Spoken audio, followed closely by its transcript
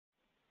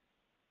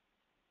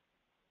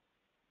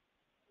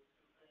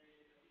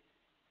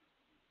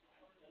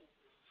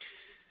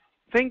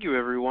Thank you,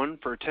 everyone,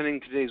 for attending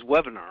today's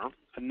webinar,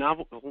 a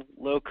novel,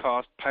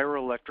 low-cost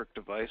pyroelectric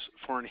device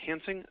for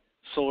enhancing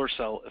solar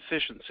cell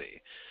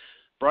efficiency,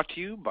 brought to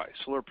you by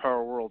Solar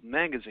Power World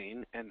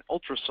magazine and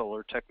Ultra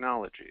Solar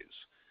Technologies.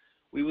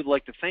 We would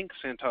like to thank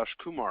Santosh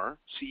Kumar,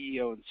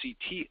 CEO and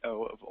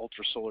CTO of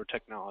Ultra Solar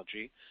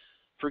Technology,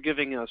 for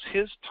giving us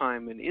his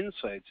time and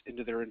insights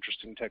into their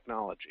interesting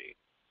technology.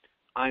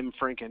 I'm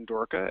Frank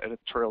Andorka,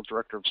 Editorial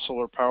Director of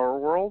Solar Power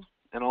World,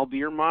 and I'll be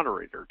your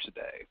moderator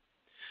today.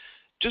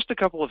 Just a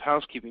couple of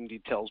housekeeping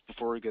details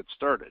before we get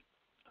started.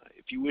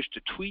 If you wish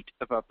to tweet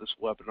about this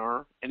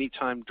webinar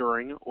anytime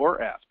during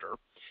or after,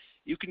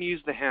 you can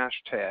use the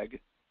hashtag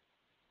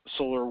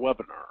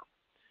SolarWebinar.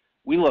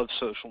 We love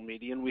social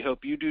media and we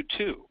hope you do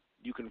too.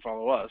 You can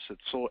follow us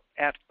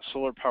at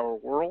Solar Power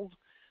World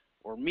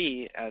or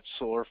me at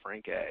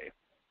SolarFrankA.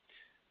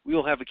 We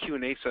will have a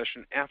Q&A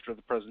session after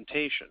the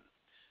presentation.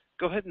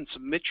 Go ahead and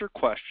submit your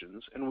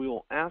questions and we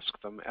will ask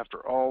them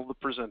after all the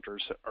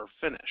presenters are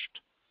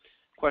finished.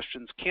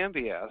 Questions can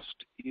be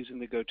asked using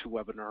the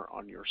GoToWebinar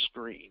on your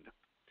screen.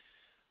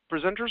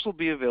 Presenters will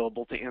be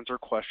available to answer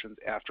questions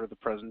after the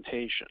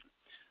presentation.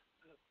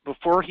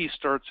 Before he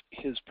starts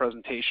his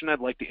presentation, I'd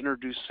like to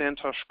introduce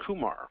Santosh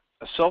Kumar,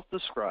 a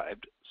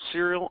self-described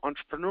serial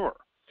entrepreneur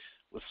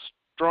with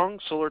strong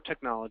solar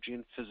technology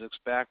and physics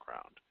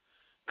background.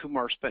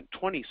 Kumar spent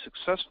 20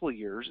 successful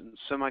years in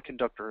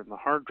semiconductor and the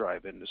hard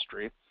drive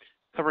industry,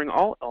 covering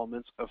all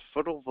elements of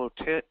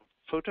photovoltaic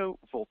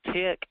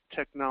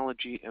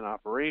technology and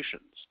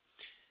operations.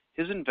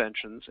 His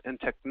inventions and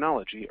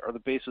technology are the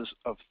basis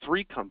of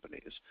 3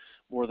 companies,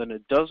 more than a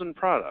dozen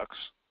products,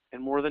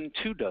 and more than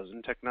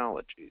 24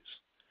 technologies.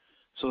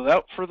 So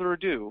without further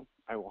ado,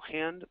 I will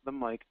hand the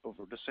mic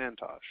over to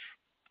Santosh.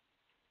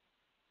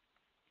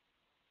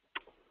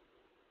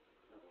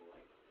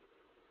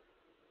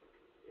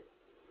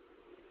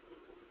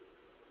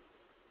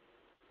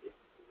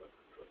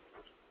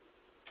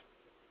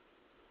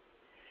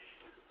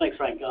 Thanks,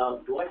 Frank.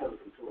 Do I have a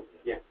control?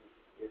 Yeah.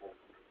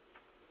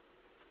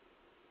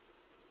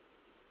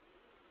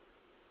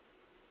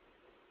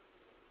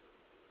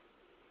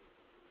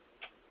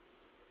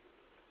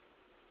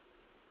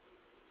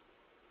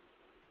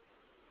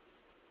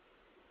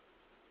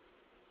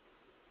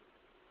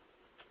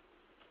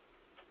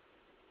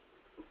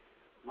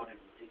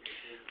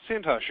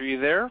 Santosh, are you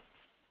there?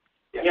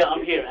 Yeah,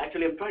 I'm here.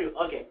 Actually, I'm trying to.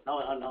 Okay, now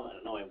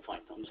I'm fine.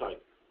 I'm sorry.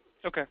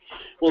 Okay.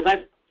 Well,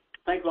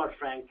 thanks a lot,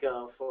 Frank,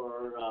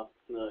 for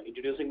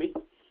introducing me.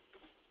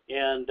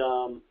 And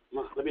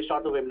let me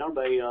start the webinar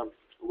by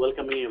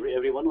welcoming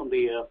everyone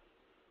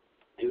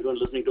everyone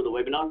listening to the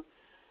webinar.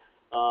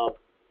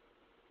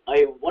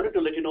 I wanted to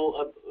let you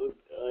know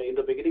in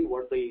the beginning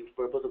what the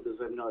purpose of this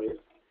webinar is.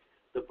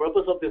 The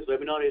purpose of this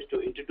webinar is to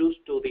introduce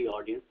to the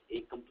audience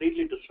a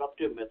completely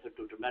disruptive method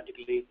to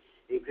dramatically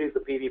increase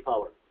the PV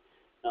power.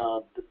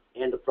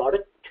 And the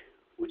product,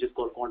 which is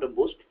called Quantum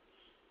Boost,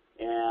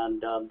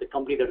 and the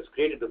company that has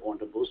created the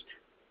Quantum Boost,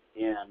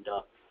 and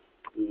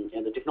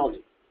the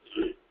technology.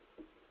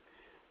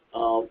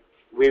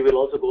 We will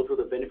also go through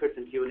the benefits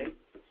and Q&A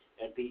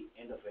at the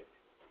end of it.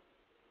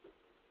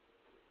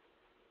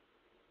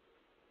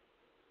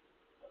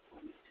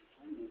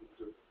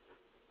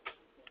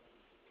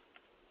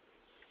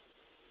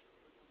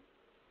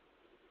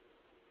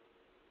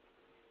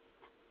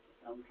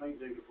 I'm trying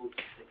to put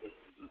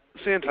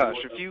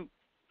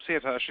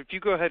Santosh, if you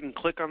go ahead and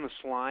click on the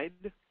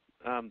slide,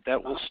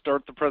 that will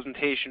start the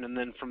presentation, and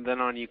then from then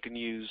on you can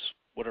use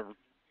whatever.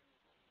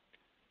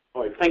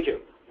 All right, thank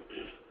you.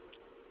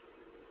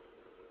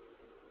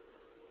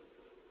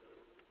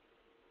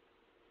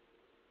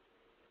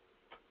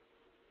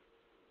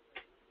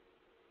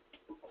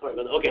 Sorry,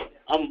 but okay.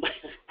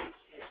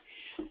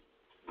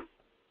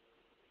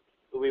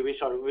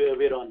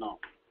 We're on now.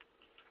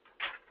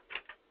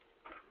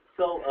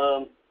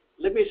 So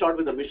let me start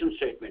with the mission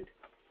statement.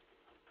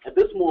 At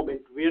this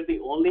moment, we are the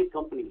only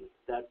company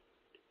that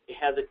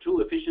has a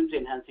true efficiency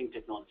enhancing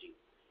technology.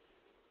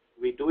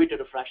 We do it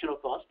at a fraction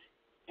of cost,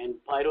 and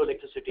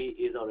pyroelectricity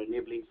is our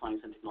enabling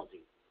science and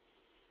technology.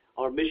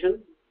 Our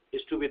mission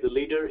is to be the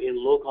leader in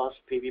low-cost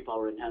PV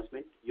power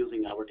enhancement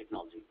using our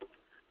technology.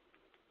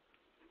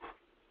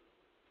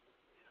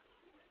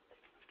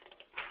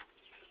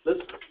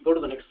 Let's go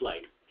to the next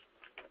slide.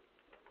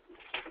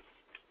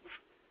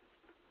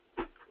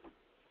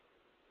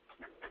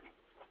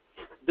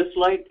 This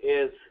slide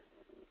is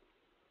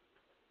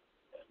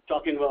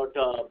talking about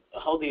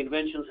how the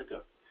inventions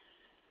occur.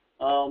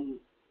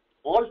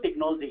 All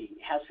technology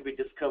has to be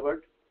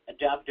discovered,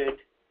 adapted,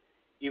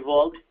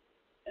 evolved,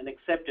 and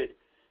accepted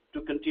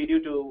to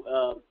continue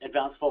to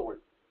advance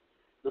forward.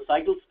 The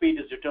cycle speed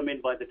is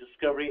determined by the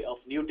discovery of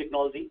new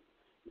technology,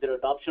 their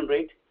adoption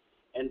rate,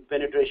 and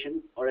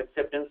penetration or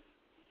acceptance,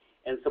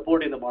 and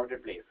support in the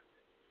marketplace.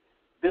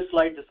 This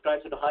slide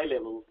describes at a high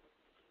level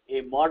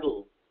a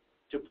model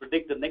to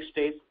predict the next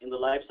stage in the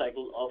life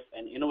cycle of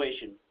an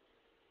innovation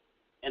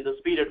and the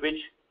speed at which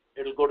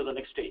it will go to the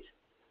next stage.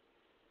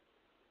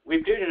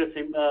 We've created a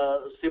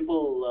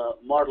simple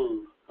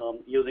model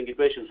using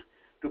equations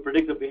to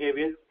predict the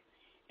behavior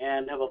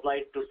and have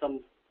applied to some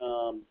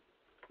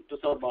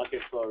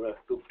markets for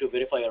to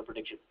verify our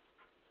prediction.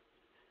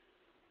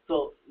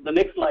 So the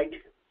next slide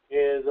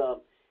is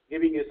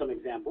giving you some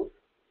examples.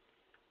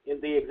 In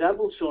the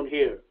examples shown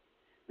here,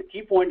 the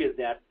key point is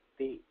that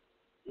the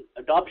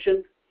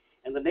adoption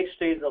and the next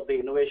stage of the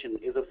innovation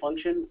is a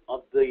function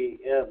of the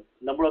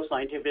number of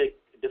scientific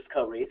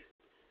discoveries,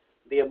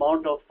 the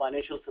amount of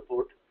financial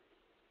support,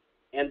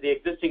 and the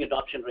existing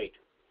adoption rate.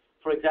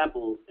 For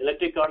example,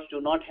 electric cars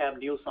do not have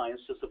new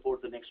science to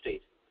support the next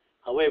stage.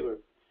 However,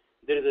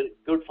 there is a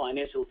good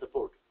financial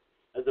support.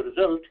 As a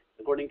result,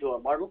 according to our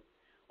model,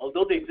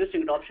 although the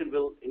existing adoption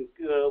will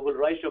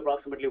rise to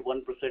approximately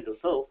 1% or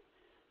so,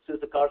 since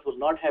the cars will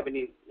not have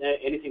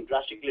anything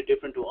drastically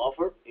different to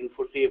offer in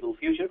foreseeable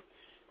future,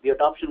 the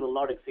adoption will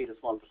not exceed a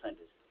small percentage.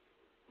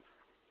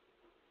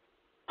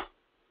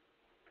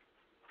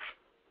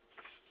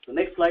 The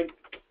next slide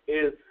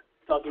is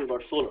talking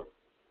about solar.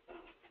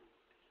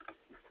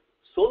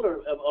 Solar,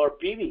 or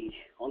PV,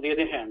 on the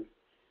other hand,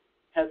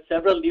 has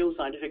several new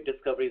scientific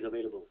discoveries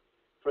available.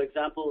 For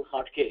example,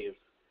 hot carriers,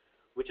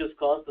 which has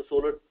caused the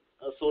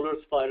solar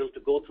spiral to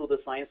go through the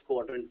science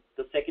quadrant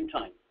the second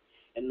time,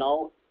 and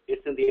now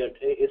it's in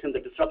the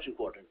disruption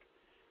quadrant.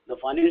 The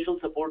financial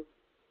support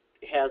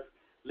has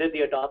led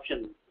the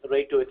adoption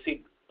rate to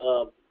exceed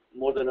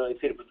more than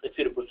exceed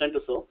a percent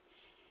or so,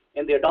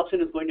 and the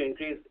adoption is going to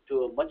increase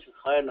to a much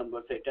higher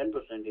number, say 10%,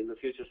 in the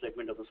future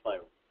segment of the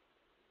spiral.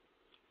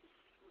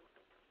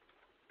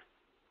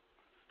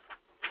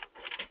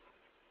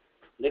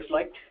 Next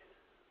slide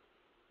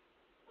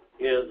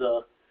is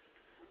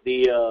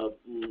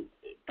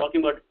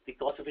talking about the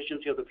cost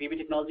efficiency of the PV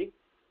technology.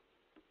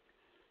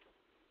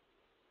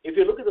 If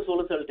you look at the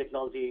solar cell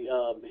technology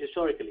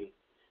historically,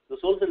 the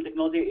solar cell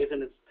technology is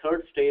in its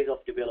third stage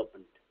of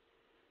development.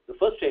 The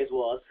first stage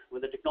was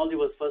when the technology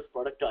was first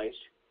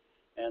productized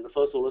and the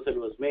first solar cell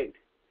was made,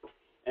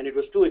 and it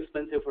was too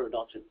expensive for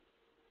adoption.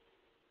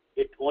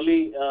 It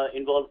only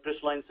involved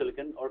crystalline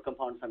silicon or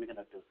compound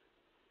semiconductors.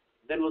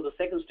 Then was the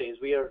second stage.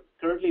 We are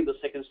currently in the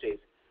second stage.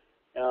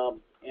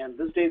 And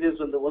this stage is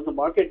when the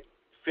market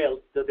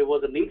felt that there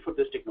was a need for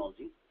this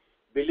technology.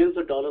 Billions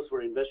of dollars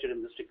were invested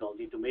in this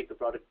technology to make the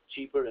product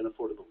cheaper and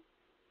affordable.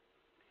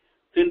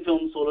 Thin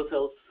film solar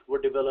cells were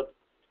developed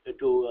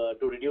to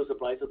reduce the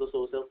price of the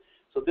solar cell.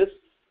 So this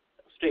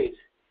stage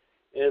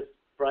is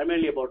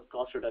primarily about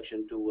cost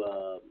reduction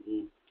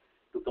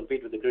to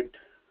compete with the grid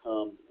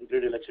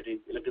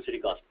electricity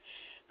cost.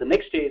 The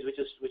next stage,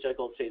 which I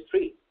call stage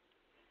 3.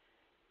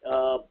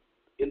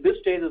 In this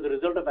stage, as a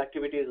result of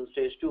activities in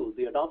stage 2,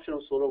 the adoption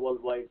of solar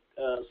worldwide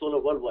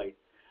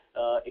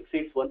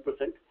exceeds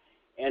 1%.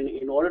 And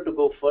in order to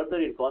go further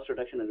in cost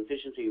reduction and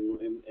efficiency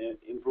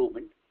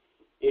improvement,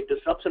 a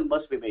disruption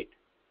must be made.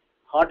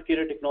 Hot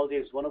carrier technology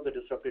is one of the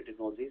disruptive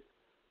technologies,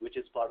 which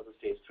is part of the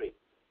stage 3.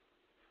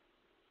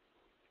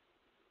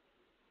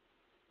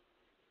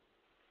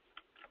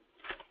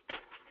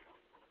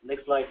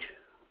 Next slide.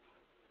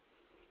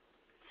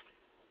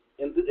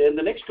 In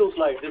the next two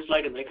slides, this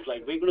slide and the next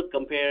slide, we're going to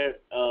compare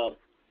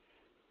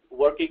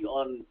working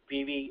on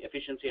PV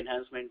efficiency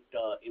enhancement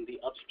in the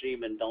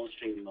upstream and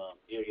downstream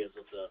areas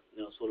of the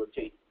solar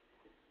chain.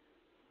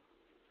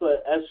 So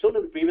as shown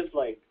in the previous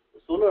slide,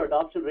 solar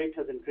adoption rate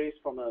has increased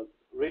from a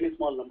really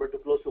small number to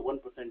close to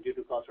 1% due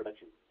to cost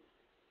reduction.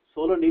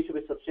 Solar needs to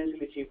be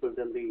substantially cheaper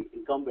than the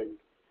incumbent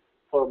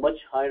for a much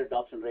higher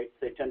adoption rate,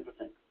 say 10%.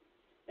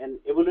 An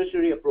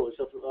evolutionary approach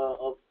of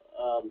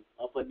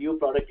a new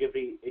product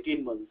every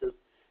 18 months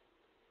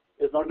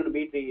is not going to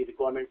meet the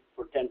requirement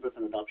for 10%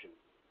 adoption.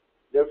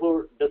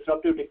 Therefore,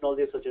 disruptive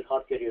technologies such as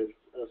hot carriers,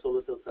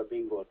 solar cells are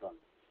being worked on.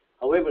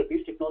 However,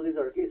 these technologies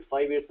are at least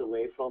 5 years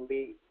away from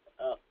the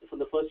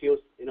first use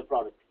in a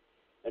product.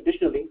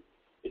 Additionally,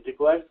 it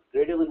requires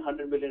greater than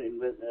 $100 million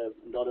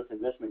dollars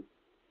investment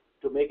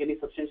to make any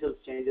substantial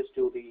changes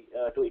to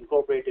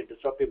incorporate a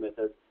disruptive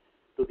method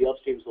to the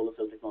upstream solar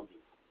cell technology.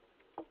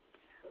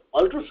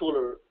 Ultra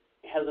solar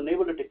has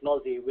enabled a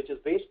technology which is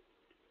based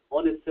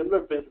on a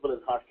similar principle as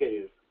hot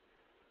carriers,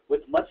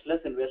 with much less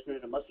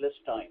investment and much less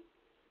time,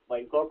 by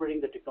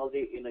incorporating the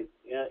technology in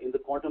the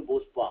quantum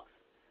boost box,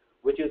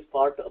 which is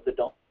part of the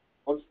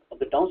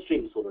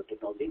downstream solar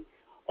technology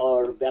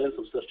or balance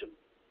of system.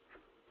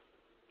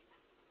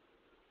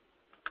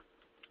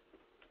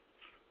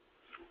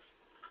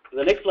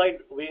 The next slide,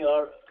 we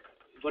are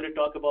going to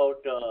talk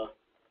about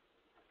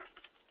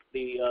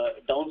the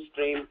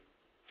downstream.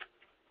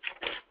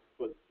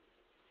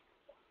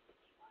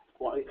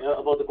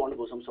 About the quantum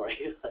boost, I'm sorry.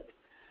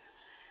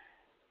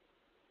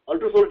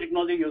 Ultrasolar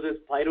technology uses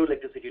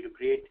pyroelectricity to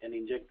create and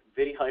inject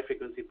very high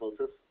frequency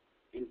pulses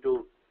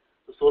into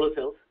the solar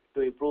cells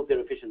to improve their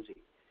efficiency.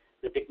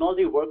 The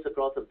technology works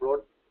across a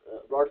broad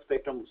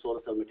spectrum of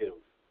solar cell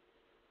materials.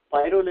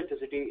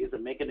 Pyroelectricity is a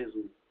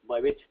mechanism by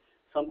which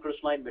some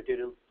crystalline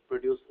materials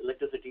produce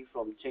electricity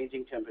from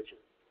changing temperature.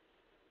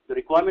 The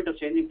requirement of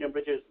changing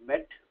temperature is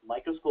met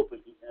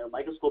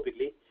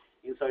microscopically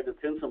inside the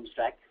thin film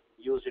stack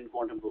used in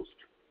quantum boost.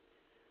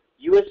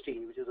 UST,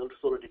 which is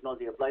ultrasolar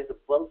technology, applies the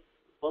pulse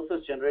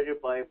pulses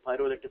generated by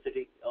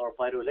pyroelectricity or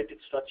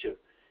pyroelectric structure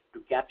to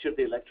capture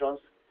the electrons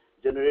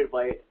generated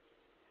by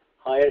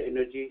higher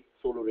energy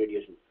solar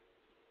radiations.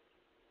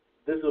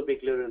 This will be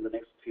clear in the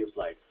next few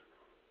slides.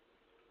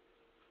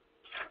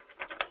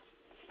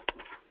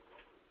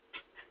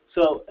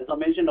 So, as I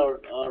mentioned,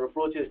 our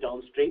approach is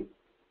downstream.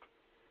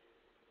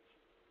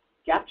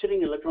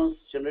 Capturing electrons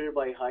generated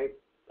by high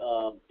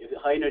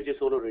energy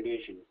solar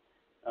radiation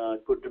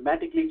could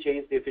dramatically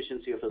change the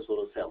efficiency of a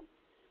solar cell.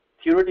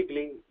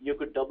 Theoretically, you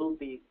could double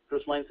the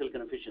crystalline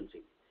silicon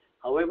efficiency.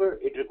 However,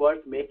 it requires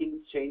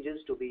making changes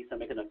to the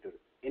semiconductor,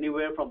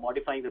 anywhere from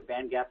modifying the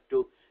band gap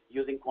to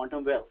using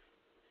quantum wells.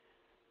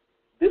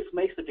 This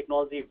makes the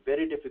technology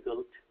very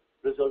difficult,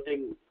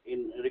 resulting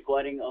in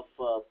requiring of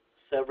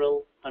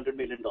several $100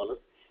 million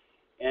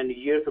and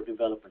years of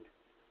development.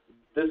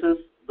 This is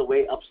the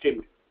way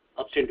upstream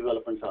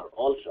developments are.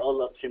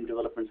 All upstream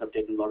developments have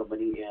taken a lot of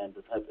money and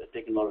have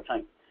taken a lot of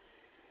time.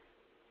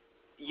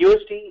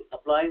 UST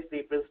applies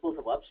the principles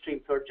of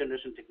upstream third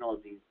generation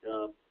technologies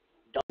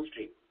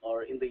downstream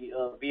or in the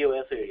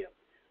BOS area,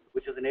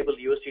 which has enabled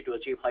UST to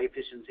achieve high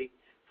efficiency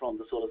from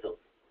the solar cells.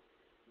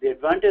 The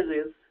advantage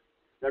is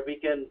that we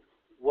can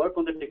work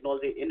on the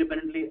technology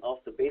independently of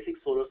the basic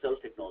solar cell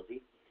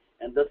technology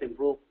and thus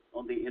improve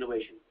on the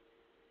innovation.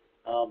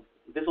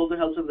 This also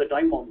helps with the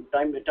time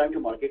to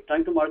market.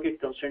 Time to market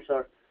constraints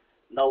are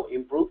now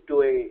improved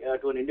to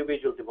an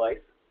individual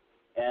device,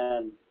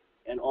 and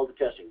all the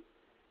testing.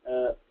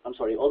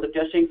 All the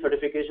testing,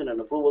 certification, and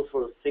approvals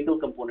for a single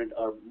component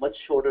are much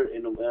shorter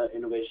in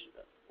innovation.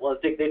 Well,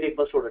 they take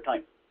much shorter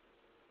time,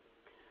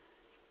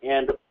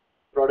 and the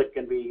product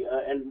can be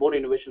and more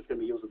innovations can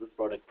be used with this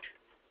product.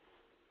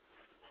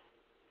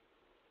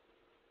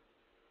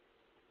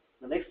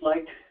 The next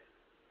slide,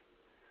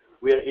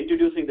 we are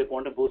introducing the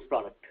Quantum Boost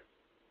product.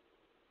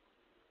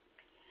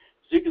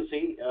 So you can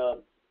see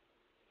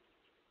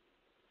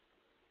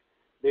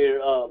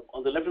there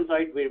on the left hand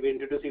side we're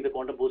introducing the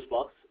Quantum Boost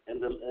box,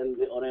 and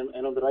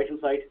on the right hand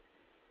side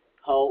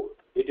how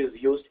it is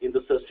used in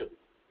the system.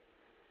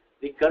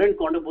 The current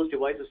Quantum Boost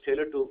device is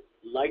tailored to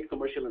light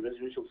commercial and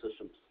residential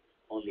systems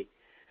only.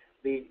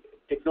 The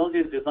technology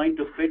is designed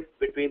to fit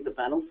between the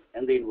panels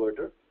and the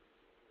inverter.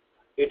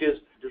 It is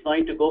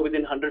designed to go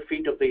within 100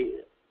 feet of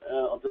the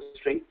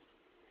string,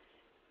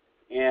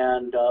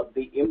 and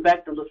the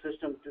impact on the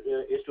system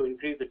is to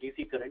increase the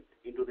DC current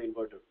into the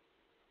inverter.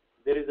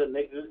 There is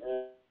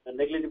a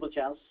negligible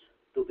chance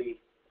to the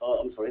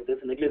there's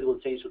a negligible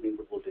change to the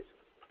input voltage.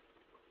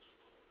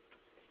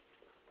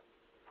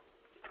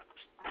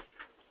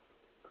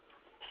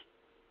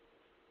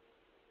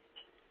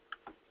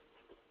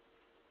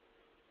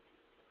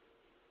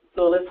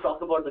 So let's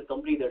talk about the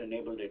company that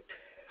enabled it.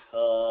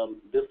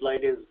 This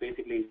slide is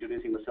basically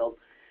introducing myself,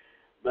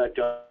 but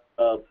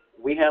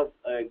we have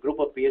a group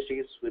of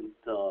PhDs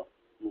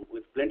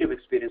with plenty of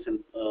experience in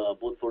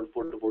both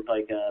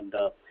photovoltaic and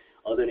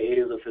other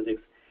areas of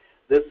physics.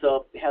 This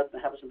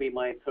happens to be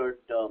my third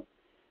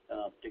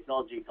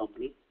technology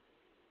company,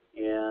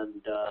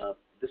 and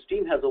this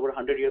team has over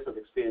 100 years of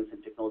experience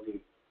in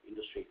technology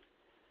industry,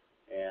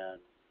 and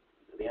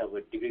they have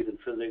degrees in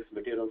physics,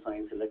 material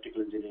science,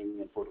 electrical engineering,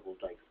 and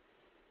photovoltaics.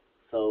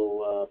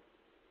 So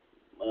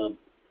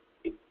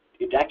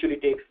it actually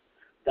takes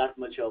that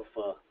much of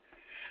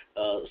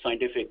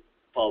scientific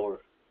power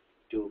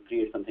to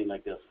create something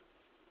like this.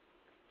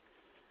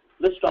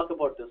 Let's talk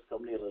about this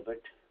company a little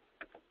bit.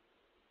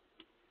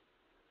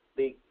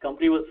 The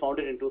company was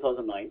founded in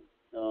 2009.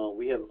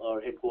 We have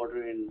our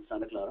headquarters in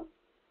Santa Clara.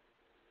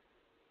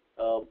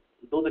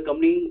 Though the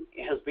company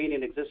has been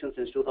in existence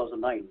since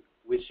 2009,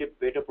 we shipped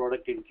beta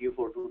product in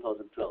Q4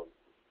 2012.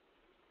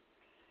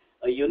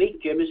 A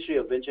unique chemistry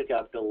of venture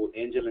capital,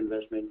 angel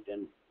investment,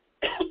 and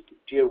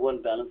tier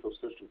one balance of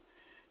system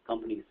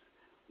companies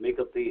make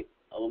up the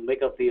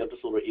upper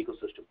solar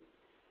ecosystem.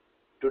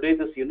 Today,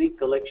 this unique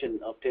collection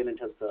of talent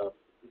has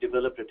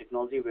developed a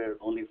technology where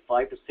only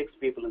 5 to 6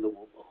 people in the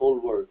whole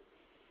world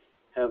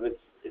have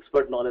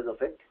expert knowledge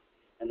of it,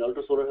 and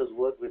UltraSolar has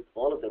worked with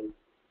all of them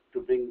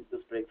to bring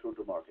this breakthrough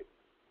to market.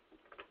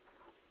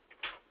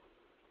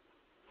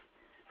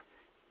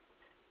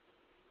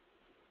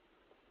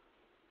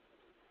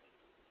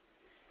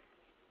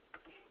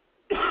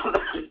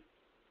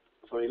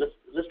 Sorry,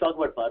 let's talk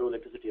about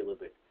pyroelectricity a little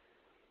bit.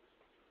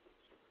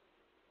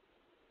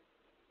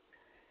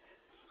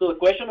 So the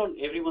question on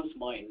everyone's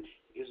mind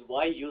is,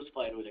 why use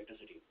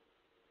pyroelectricity?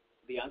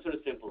 The answer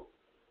is simple.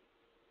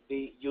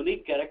 The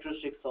unique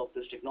characteristics of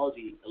this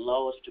technology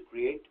allow us to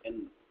create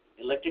an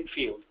electric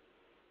field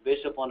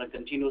based upon a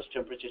continuous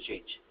temperature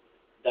change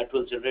that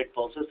will generate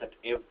pulses at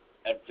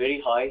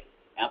very high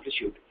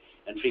amplitude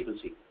and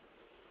frequency.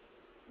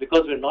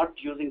 Because we're not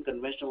using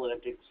conventional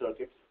electric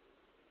circuits,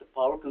 the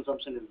power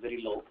consumption is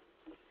very low,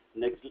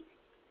 and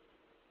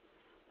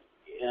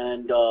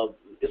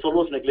it's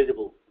almost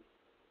negligible.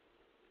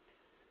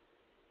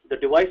 The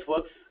device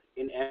works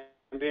in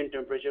ambient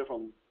temperature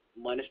from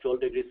minus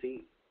 12 degrees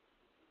C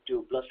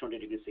to plus 20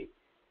 degrees C,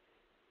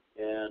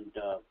 and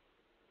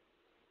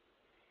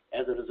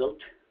as a result,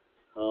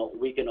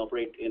 we can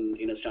operate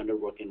in a standard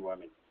work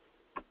environment.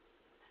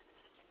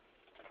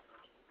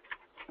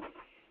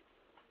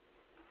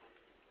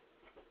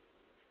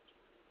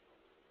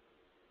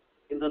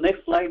 In the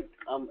next slide,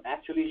 I'm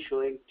actually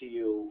showing to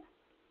you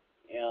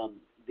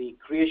the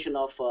creation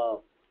of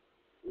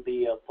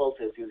the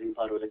pulses using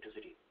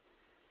pyroelectricity.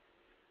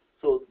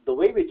 So the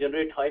way we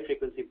generate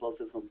high-frequency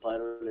pulses from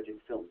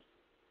pyroelectric films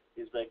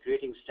is by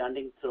creating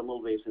standing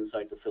thermal waves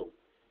inside the film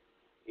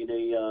in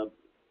a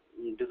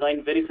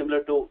design very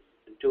similar to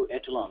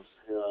etalons.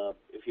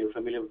 If you're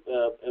familiar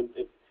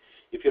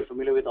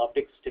with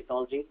optics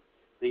technology,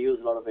 they use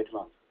a lot of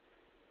etalons.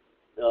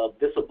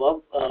 This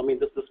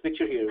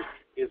picture here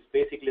is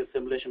basically a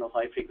simulation of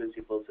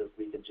high-frequency pulses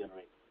we can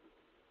generate.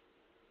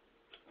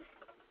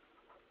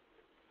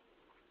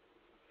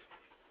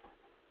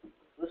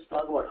 Let's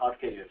talk about hot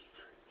carriers.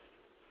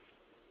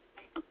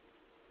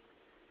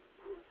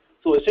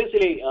 So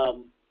essentially,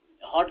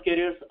 hot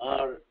carriers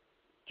are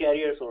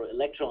carriers or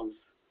electrons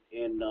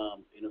in a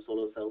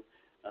solar cell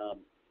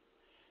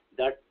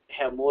that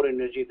have more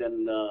energy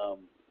than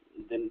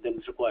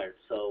is required.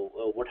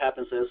 So what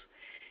happens is,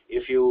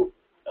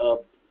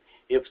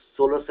 if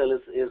solar cell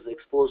is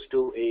exposed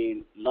to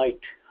a light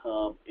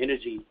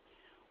energy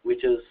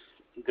which is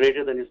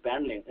greater than its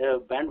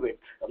bandwidth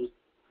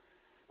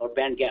or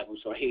band gap, I'm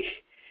sorry,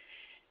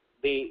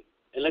 the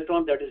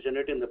electron that is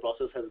generated in the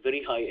process has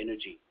very high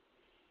energy,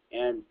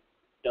 and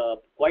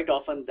quite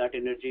often that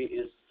energy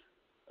is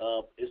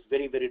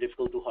very, very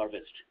difficult to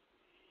harvest.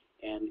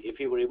 And if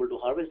we were able to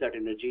harvest that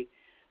energy,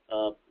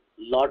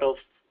 lot of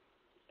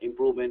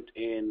improvement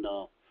in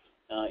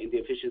the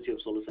efficiency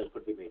of solar cell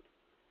could be made.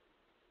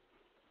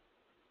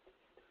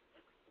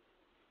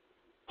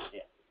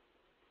 Yeah.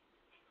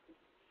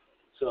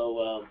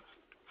 So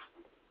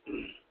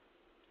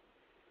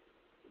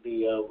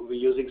we're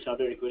using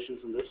standard equations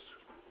in this.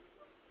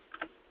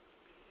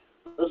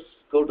 Let's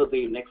go to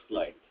the next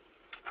slide.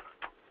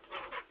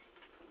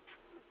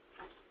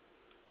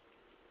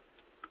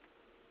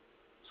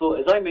 So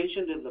as I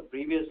mentioned in the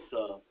previous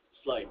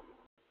slide,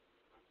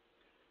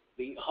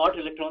 the hot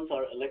electrons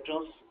are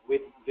electrons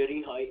with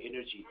very high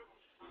energy.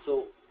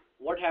 So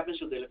what happens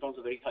to the electrons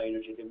with very high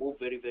energy? They move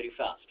very, very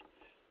fast.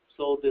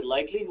 So the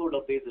likelihood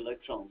of these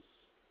electrons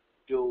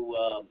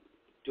to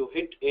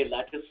hit a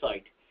lattice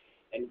site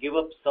and give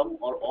up some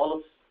or all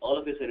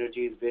of this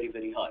energy is very,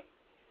 very high.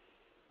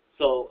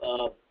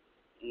 So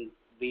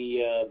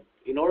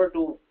in order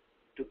to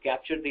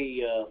capture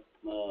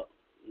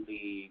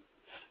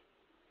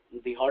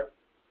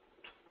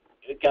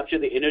capture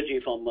the energy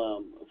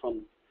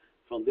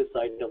from this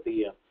side of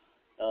the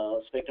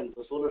spectrum,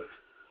 the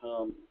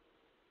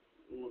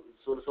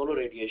solar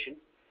radiation,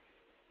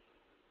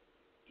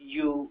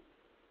 you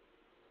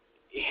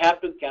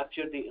have to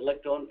capture the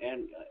electron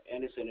and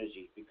its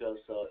energy, because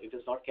if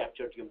it's not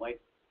captured, you might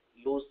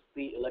lose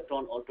the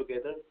electron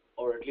altogether,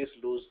 or at least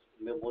lose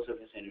most of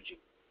its energy.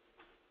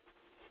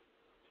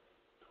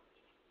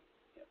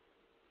 Yeah.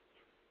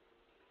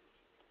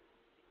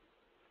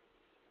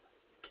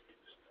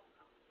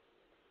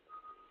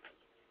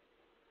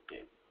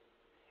 Okay.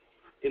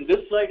 In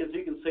this slide, as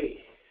you can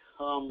see,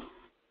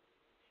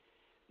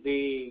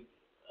 the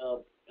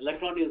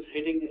electron is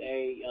hitting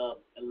a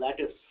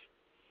lattice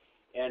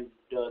and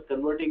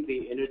converting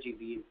the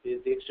energy,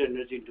 the extra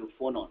energy, into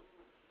phonon.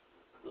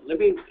 So let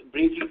me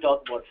briefly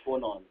talk about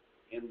phonon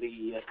in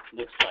the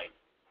next slide.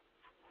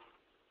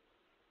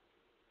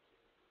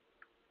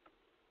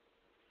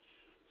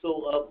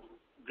 So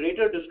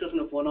greater discussion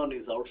of phonon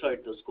is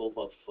outside the scope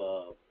of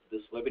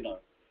this webinar,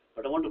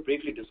 but I want to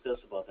briefly discuss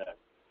about that.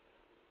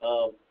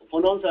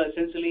 Phonons are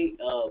essentially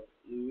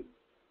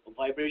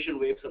vibration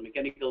waves or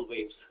mechanical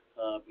waves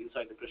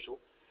inside the crystal.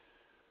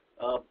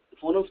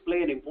 Phonons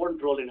play an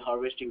important role in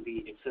harvesting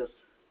the excess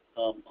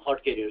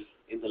hot carriers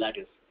in the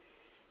lattice,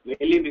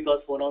 mainly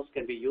because phonons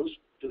can be used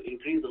to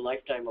increase the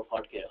lifetime of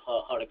hot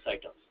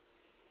excitons.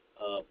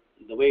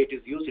 The way it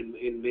is used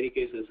in many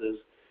cases is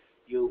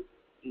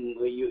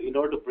in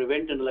order to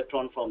prevent an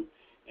electron from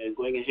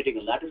going and hitting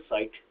a lattice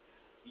site,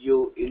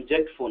 you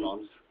inject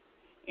phonons,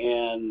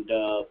 and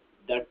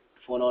that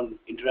phonon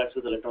interacts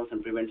with electrons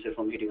and prevents it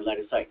from hitting a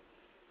lattice site.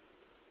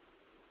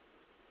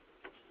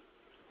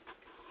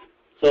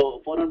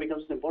 So phonon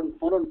becomes important.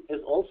 Phonon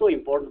is also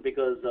important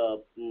because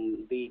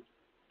the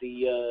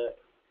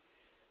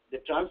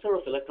transfer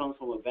of electrons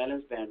from a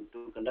valence band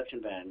to a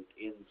conduction band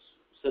in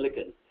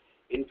silicon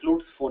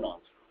includes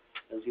phonons,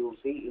 as you will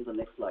see in the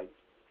next slide.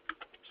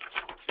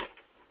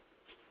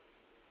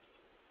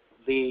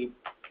 This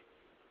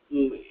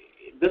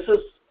is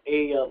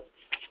a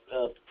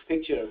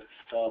picture,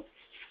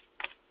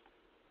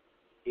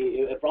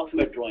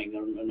 approximate drawing,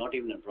 or not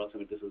even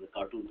approximate. This is a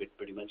cartoon bit,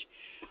 pretty much,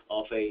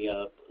 of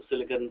a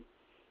silicon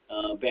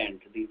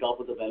band. The top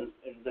of the valence,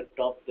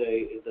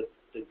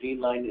 the green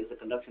line is the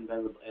conduction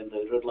band, and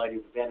the red line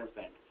is the valence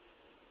band.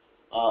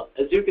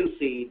 As you can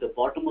see, the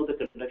bottom of the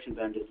conduction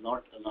band is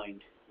not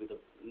aligned with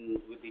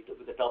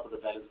the top of the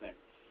valence band,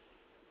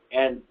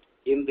 and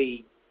in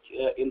the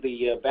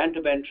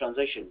band-to-band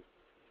transition,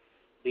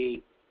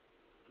 the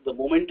the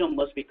momentum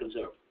must be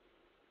conserved.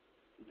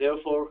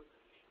 Therefore,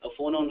 a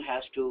phonon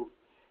has to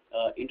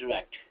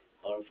interact,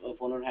 or a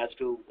phonon has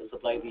to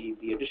supply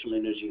the additional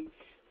energy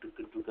to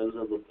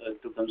conserve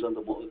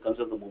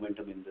the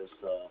momentum in this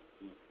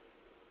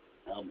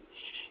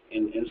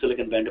in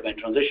silicon band-to-band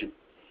transition.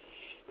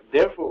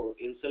 Therefore,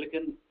 in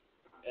silicon,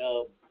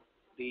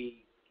 the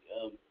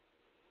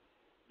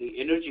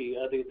energy,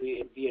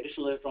 the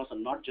additional electrons are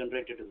not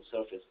generated to the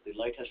surface. The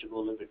light has to go a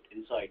little bit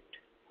inside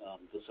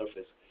the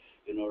surface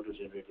in order to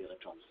generate the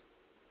electrons.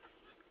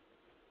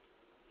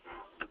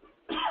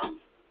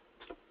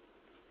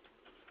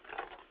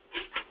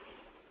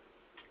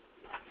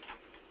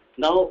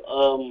 Now,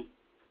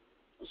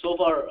 so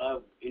far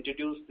I've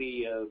introduced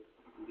the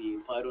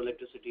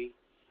pyroelectricity,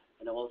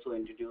 and I've also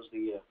introduced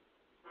the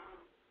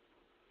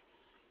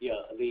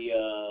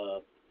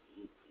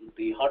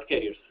hot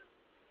carriers.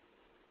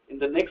 In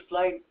the next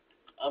slide,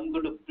 I'm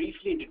going to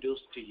briefly introduce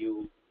to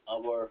you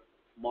our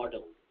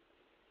model.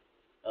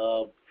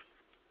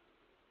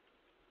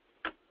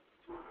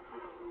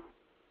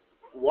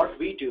 What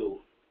we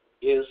do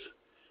is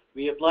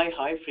we apply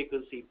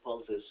high-frequency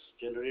pulses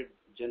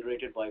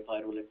generated by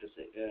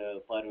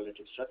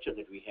pyroelectric structure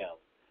that we have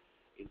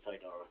inside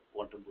our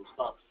quantum boost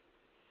box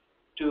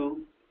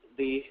to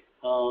the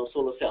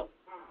solar cell.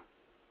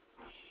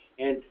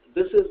 And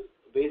this is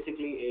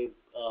basically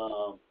a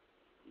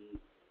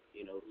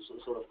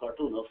sort of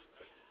cartoon of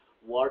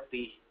what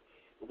the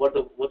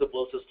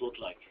pulses look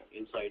like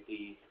inside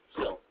the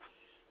cell.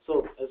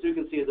 So as you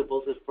can see, as the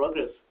pulses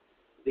progress,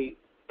 the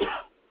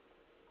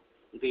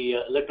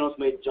electrons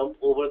may jump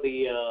over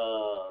the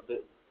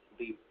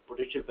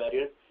potential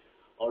barrier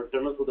or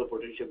tunnel through the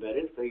potential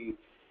barrier.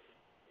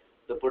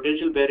 The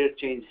potential barrier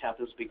change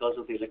happens because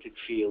of the electric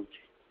field.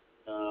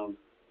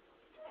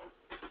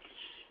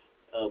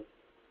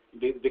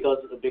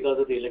 Because of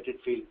the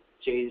electric field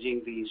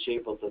changing the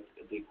shape of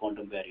the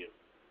quantum barrier.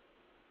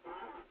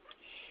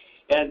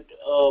 And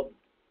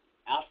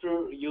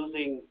after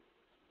using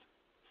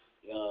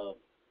a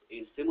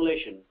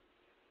simulation,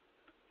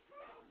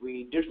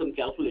 we did some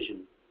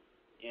calculation,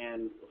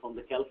 and from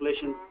the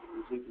calculation,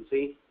 as you can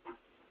see,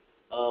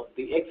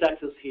 the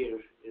x-axis here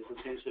is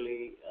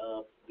essentially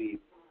the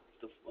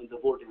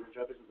voltage, which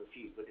represents the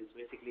field, but it's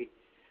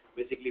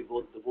basically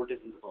both the voltage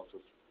and the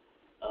pulses.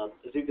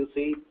 As you can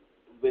see,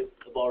 with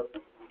about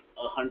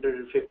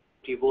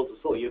 150 volts or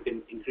so, you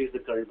can increase the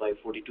current by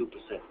 42%.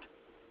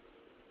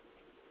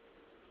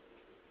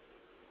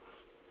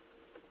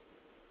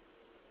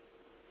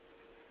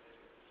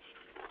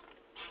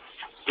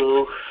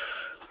 So,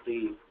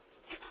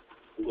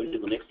 going to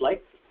the next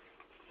slide.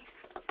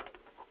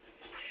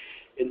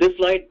 In this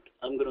slide,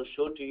 I'm going to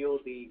show to you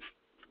the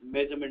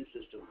measurement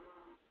system.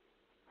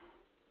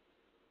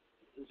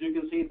 As you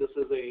can see, this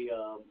is a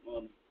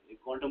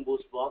quantum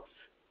boost box,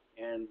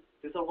 and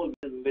this is our whole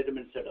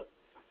measurement setup.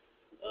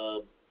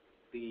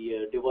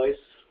 The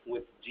device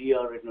with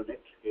GR written on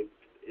it, it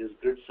is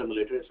grid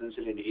simulator.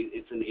 Essentially,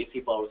 it's an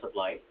AC power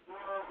supply,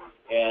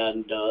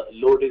 and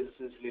load is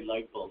essentially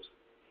light bulbs,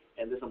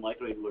 and there's a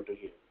micro inverter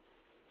here.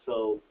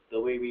 So the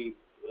way we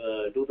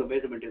do the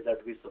measurement is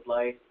that we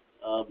supply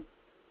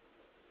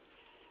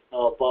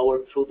power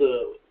through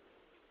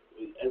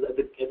at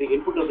the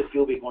input of the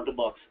QB quantum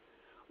box.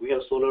 We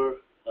have solar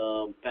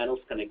panels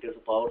connected. So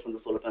power from the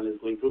solar panel is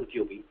going through the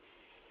QB,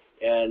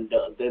 and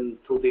then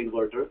through the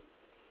inverter,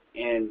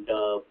 and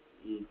to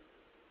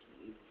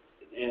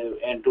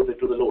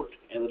the load.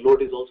 And the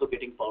load is also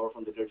getting power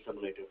from the grid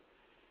simulator.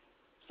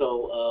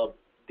 So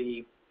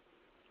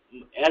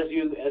as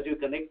you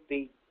connect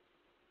the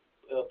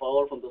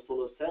power from the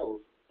solar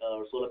cells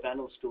or solar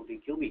panels to the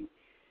QB,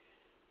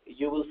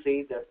 you will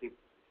see that the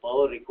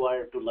power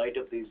required to light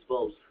up these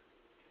bulbs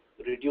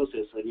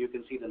reduces, and you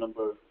can see the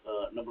number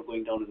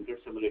going down in the grid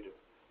simulator.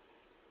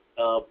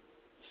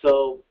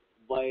 So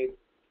by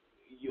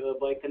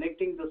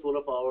connecting the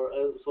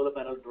solar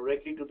panel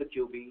directly to the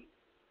QB,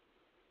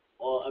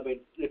 or to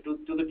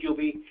the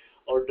QB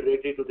or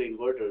directly to the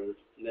inverter,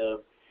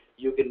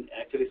 you can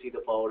actually see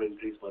the power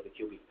increase by the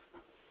QB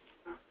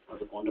or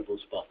the quantum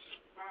boost box.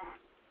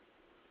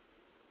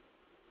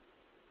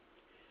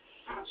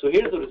 So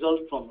here's the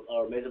result from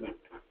our measurement.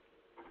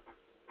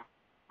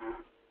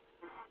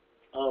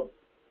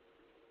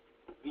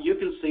 You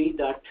can see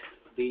that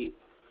the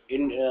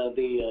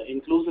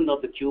inclusion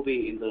of the QB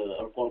in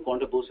the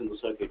quantum boost in the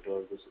circuit,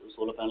 or the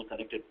solar panel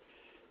connected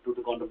to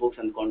the quantum box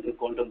and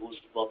quantum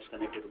boost box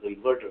connected to the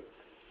inverter,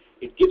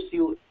 it gives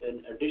you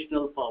an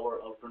additional power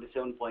of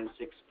 27.6%.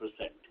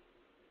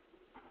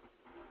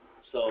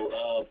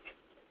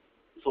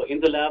 So in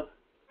the lab,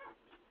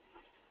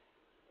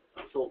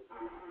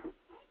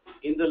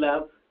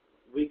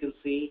 we can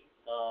see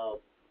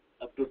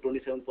up to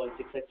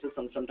 27.6x,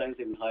 sometimes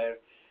even higher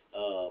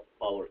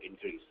power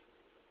increase.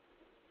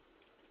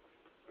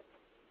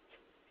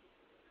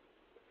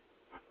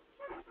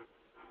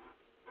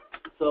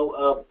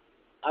 So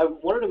I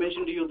wanted to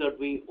mention to you that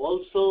we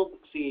also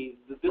see,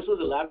 this was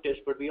a lab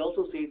test, but we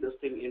also see this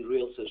thing in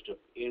real system.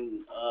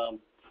 In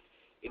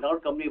our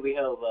company, we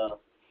have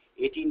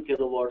 18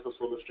 kilowatts of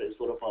solar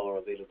power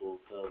available.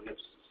 We have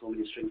so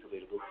many strings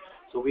available.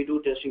 So we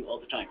do testing all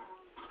the time.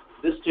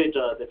 This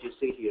data that you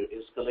see here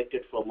is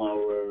collected from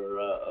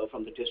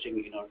from the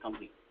testing in our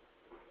company.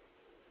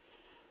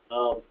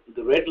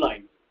 The red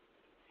line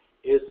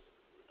is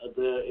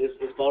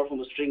power from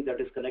a string that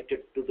is connected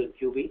to the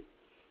QB,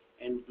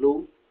 and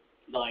blue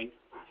line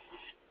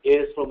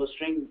is from a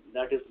string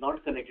that is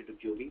not connected to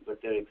QB,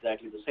 but they're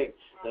exactly the same.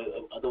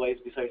 Otherwise,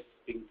 besides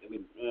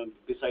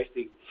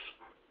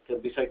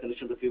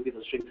connection to QB,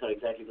 the strings are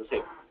exactly the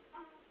same.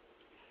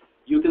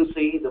 You can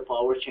see the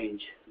power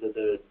change,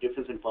 the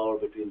difference in power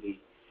between the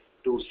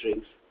two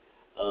strings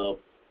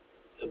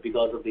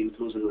because of the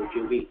inclusion of the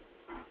QB.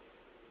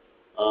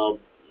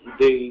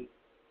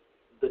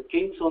 The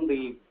kinks on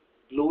the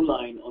blue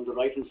line on the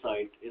right hand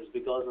side is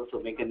because of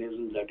a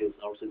mechanism that is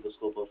outside the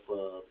scope of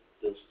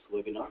this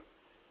webinar.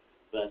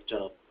 But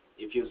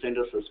if you send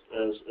us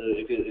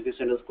if you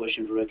send us a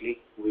question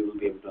directly, we will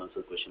be able to answer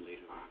the question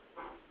later.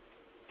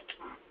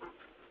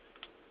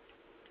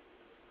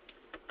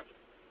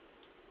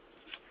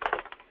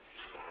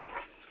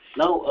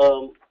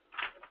 Now,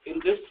 in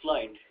this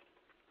slide,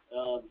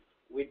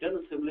 we've done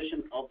a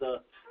simulation of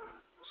the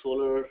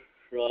solar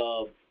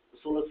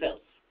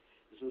cells.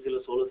 This is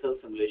a solar cell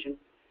simulation.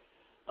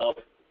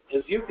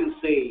 As you can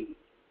see,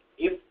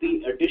 if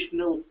the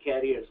additional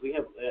carriers, we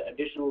have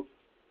additional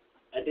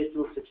 10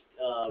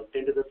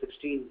 to the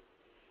 16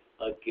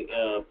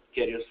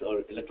 carriers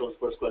or electrons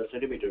per square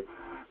centimeter,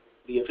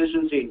 the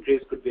efficiency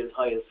increase could be as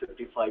high as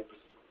 55%,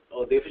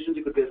 or the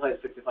efficiency could be as high as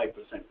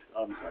 55%.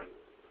 I'm sorry.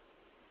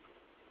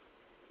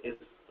 Is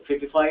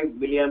 55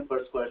 milliamp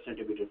per square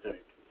centimeter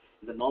current.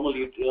 In the normal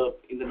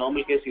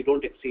case, you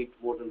don't exceed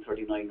more than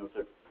 39 or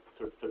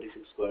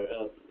 36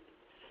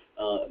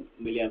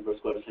 milliamp per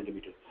square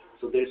centimeter.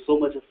 So there is so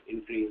much of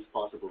increase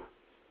possible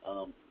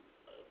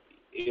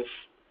if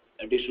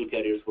additional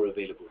carriers were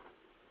available.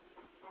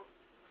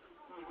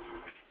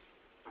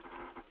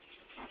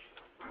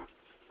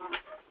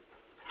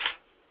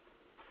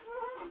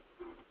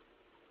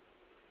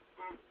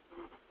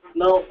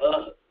 Now,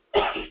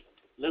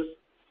 let's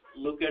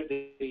look at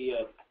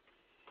the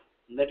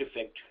net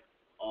effect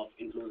of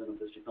inclusion of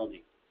this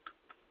technology.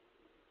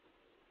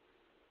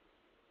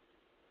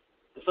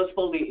 First of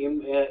all, the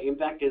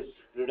impact is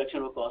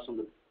reduction of cost on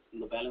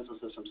the balance of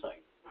system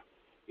side.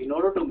 In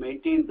order to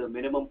maintain the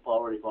minimum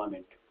power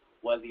requirement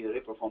while the array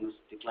performance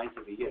declines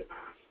every year,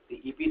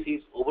 the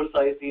EPCs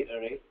oversize the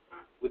array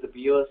with the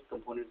BOS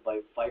components by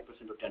 5%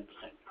 or 10%.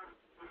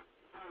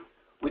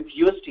 With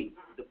UST,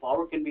 the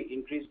power can be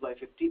increased by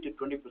 15 to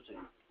 20%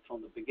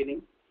 from the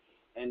beginning,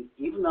 and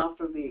even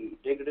after the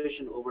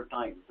degradation over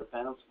time, the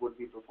panels would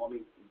be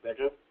performing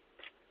better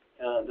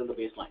than the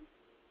baseline.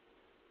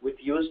 With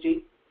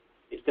UST,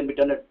 it can be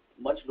done at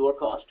much lower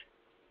cost.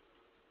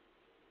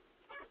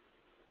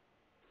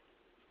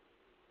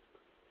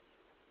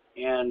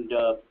 And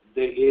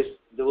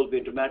there will be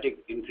a dramatic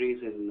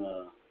increase in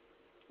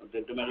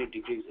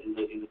decrease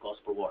in the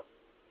cost per watt.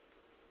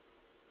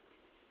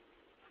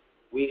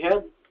 We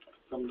have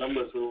some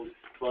numbers who will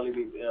probably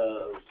be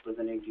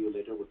presenting to you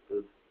later with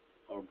the.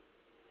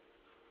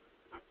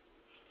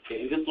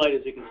 Okay, in this slide,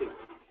 as you can see,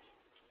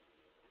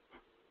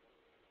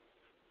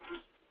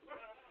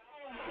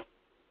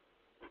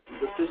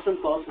 the system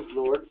cost is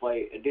lowered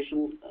by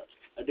additional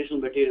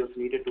materials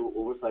needed to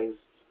oversize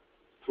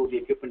through the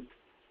equipment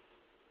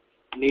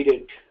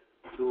needed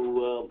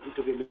to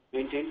be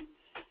maintained.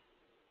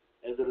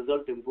 As a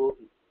result,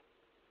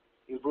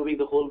 improving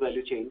the whole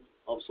value chain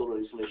of solar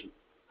installation.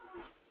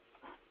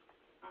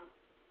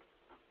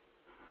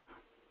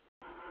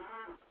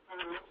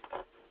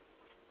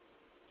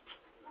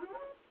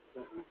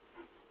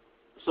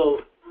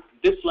 So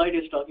this slide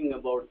is talking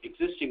about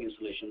existing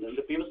installation. In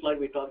the previous slide,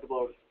 we talked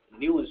about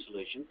new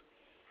installation.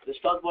 Let's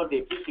talk about the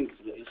existing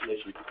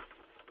installation.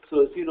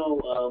 So as you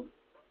know,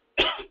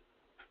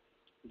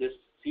 this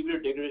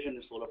severe degradation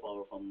in solar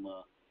power from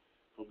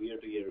year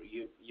to year,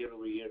 year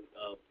over year.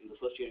 In the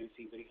first year, you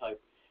see very high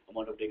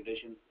amount of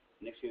degradation.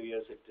 Next few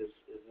years, it is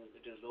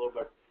lower,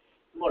 but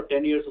about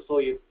 10 years or so,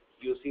 you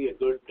see a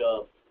good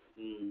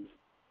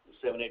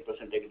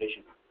 7-8%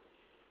 degradation.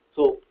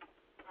 So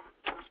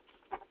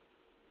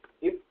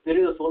if there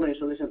is a solar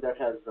installation that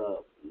has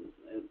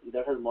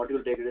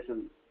module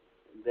degradation,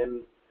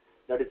 then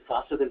that is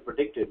faster than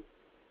predicted,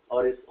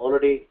 or is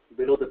already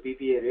below the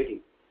PPA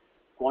rating,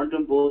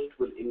 quantum boost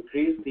will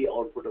increase the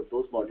output of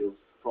those modules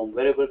from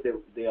wherever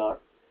they are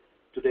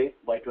today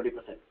by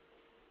 20%.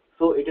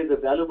 So it is a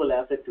valuable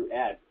asset to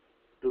add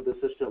to the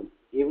system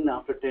even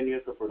after 10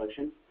 years of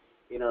production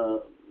in a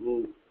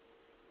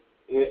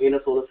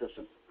solar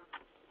system,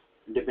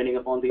 depending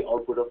upon the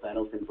output of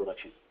panels in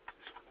production.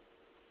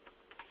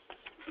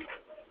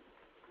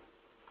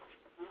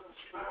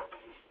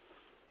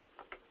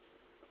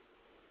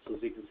 So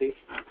as you can see,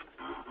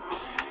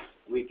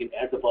 we can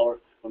add the power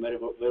from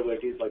wherever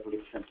it is by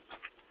 20%.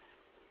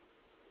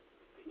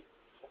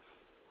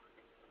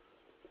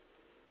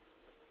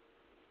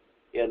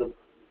 Yeah,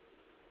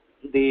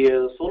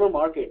 the solar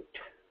market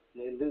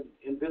in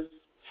this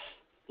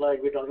slide,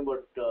 we're talking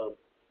about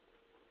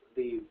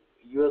the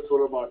U.S.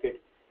 solar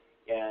market,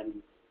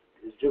 and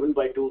it's driven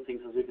by two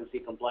things, as you can see: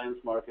 compliance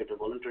market, a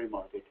voluntary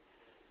market.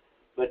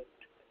 But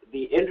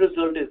the end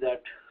result is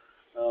that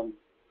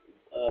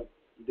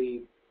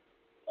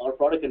our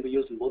product can be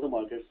used in both the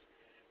markets.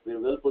 We're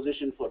well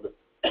positioned for the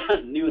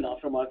new and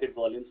aftermarket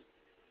volumes,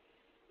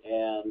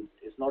 and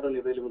it's not only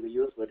available in the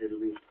U.S., but it will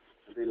be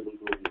available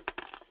globally.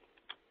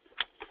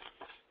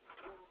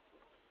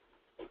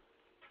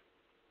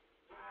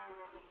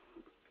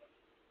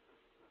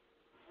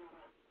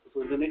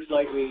 So in the next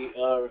slide, we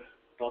are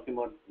talking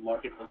about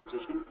market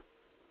positioning.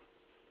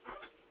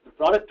 The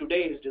product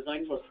today is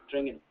designed for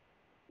string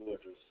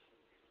inverters.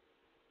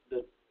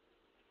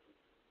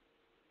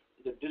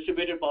 The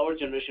distributed power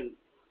generation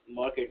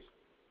markets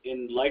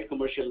in light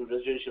commercial and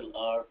residential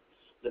are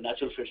the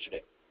natural fit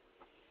today.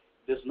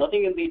 There's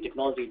nothing in the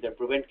technology that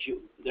prevents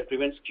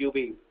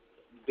QB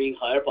being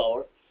higher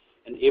power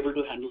and able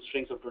to handle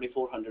strings of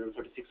 2400 or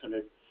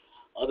 3600,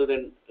 other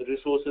than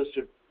resources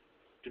to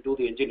do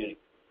the engineering.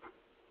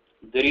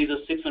 There is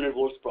a 600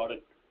 volts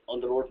product on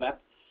the roadmap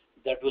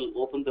that will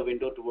open the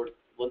window towards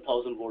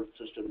 1000 volt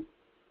system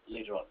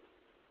later on.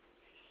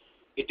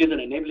 It is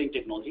an enabling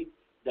technology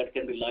that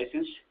can be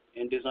licensed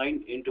and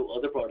designed into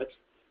other products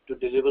to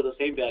deliver the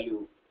same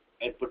value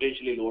at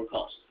potentially lower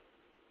costs.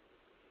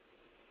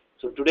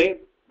 So today,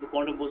 the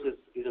Quantum Boost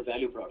is a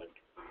value product.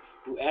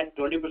 To add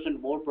 20%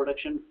 more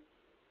production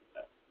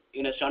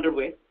in a standard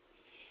way,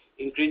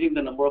 increasing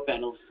the number of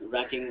panels,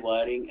 racking,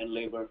 wiring, and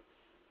labor,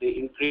 the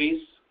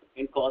increase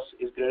in cost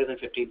is greater than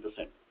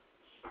 15%.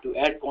 To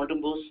add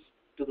Quantum Boost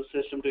to the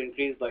system to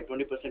increase by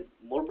 20%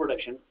 more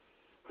production,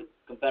 the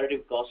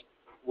comparative cost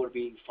would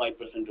be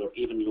 5% or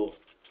even lower.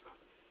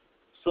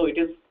 So it's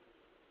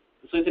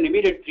an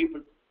immediate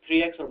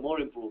 3x or more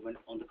improvement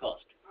on the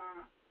cost.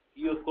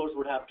 You, of course,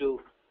 would have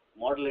to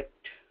model it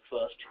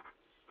first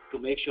to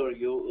make sure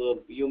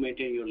you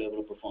maintain your level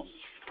of performance.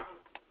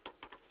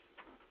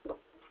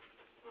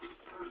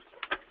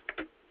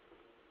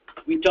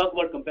 We talk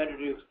about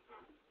competitive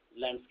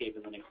landscape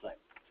in the next slide.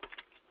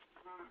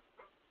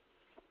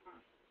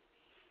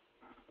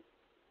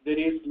 There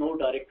is no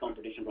direct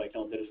competition right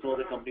now. There is no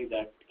other company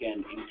that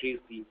can increase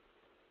the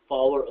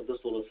power of the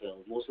solar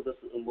cell. Most of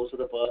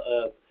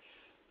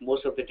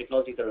the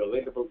technologies that are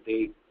available,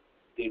 they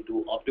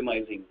do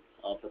optimizing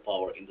of the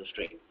power in the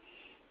string.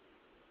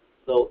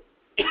 So,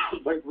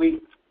 but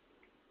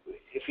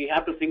if we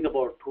have to think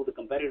about who the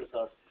competitors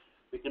are,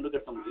 we can look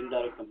at some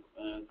indirect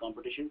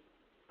competition.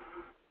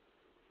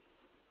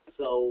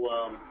 So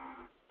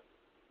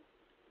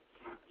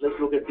let's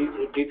look at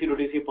DC to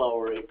DC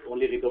power. It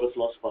only recovers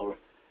lost power.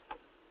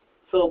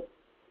 So,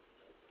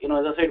 as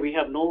I said, we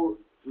have no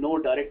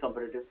direct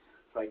competitors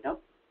right now.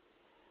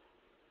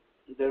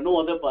 There are no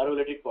other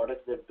pyroelectric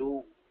products that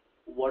do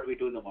what we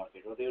do in the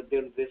market, or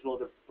there's no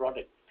other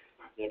product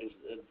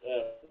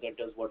that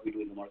does what we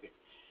do in the market.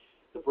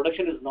 This product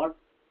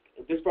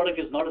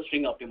is not a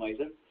string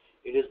optimizer.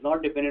 It is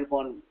not dependent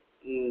upon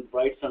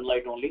bright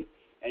sunlight only,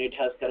 and it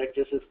has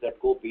characteristics that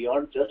go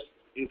beyond just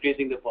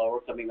increasing the power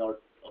coming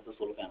out of the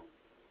solar panel.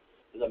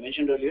 As I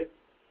mentioned earlier,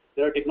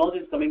 there are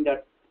technologies coming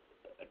that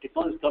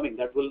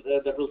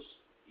will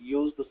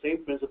use the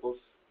same principles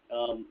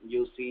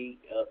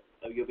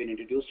you've been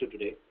introduced to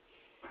today,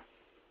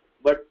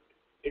 but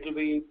it will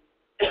be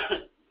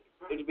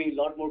a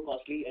lot more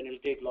costly, and it will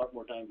take a lot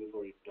more time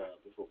before you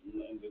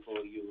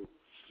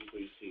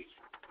see it.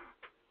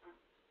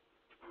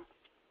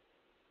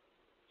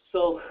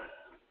 So,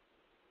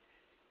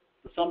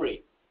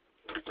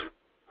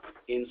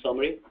 in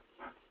summary,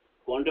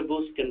 Quantum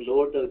Boost can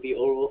lower the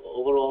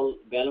overall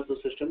balance of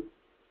system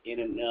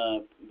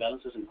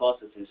balances and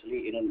costs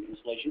essentially in an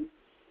installation,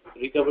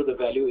 recover the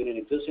value in an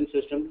existing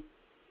system.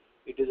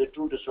 It is a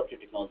true disruptive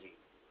technology.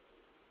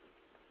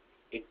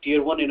 A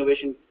tier 1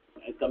 innovation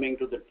coming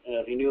to the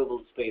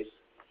renewable space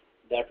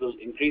that will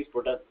increase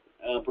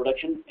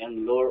production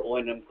and lower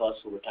O&M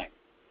costs over time.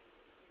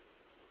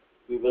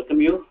 We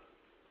welcome you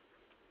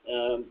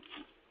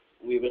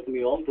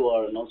all to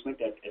our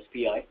announcement at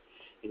SPI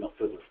in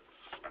October.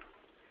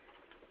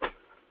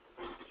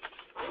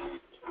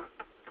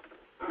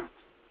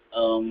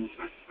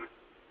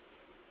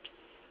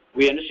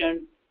 We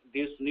understand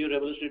this new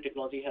revolutionary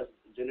technology has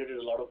generated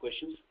a lot of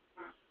questions.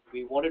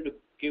 We wanted to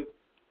give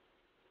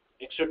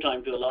extra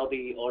time to allow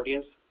the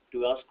audience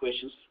to ask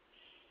questions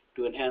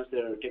to enhance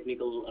their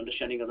technical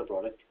understanding of the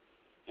product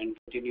and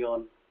continue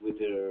on with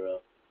their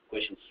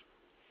questions.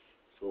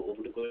 So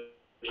open to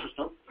questions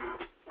now.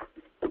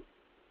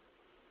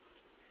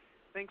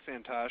 Thanks,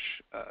 Santosh.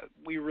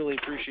 We really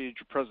appreciated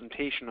your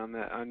presentation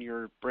on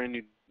your brand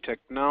new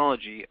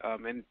technology,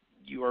 and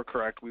you are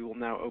correct. We will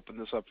now open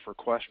this up for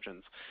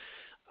questions.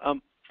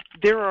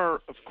 There are,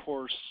 of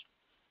course,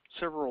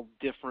 several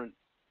different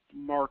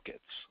markets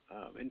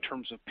in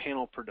terms of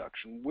panel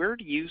production. Where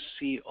do you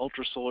see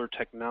ultrasolar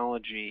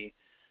technology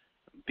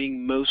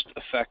being most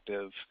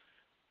effective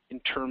in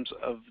terms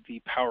of the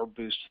power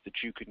boost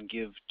that you can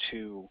give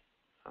to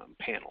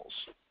panels?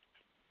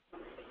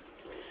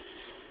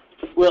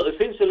 Well,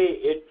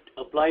 essentially,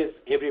 applies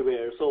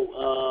everywhere.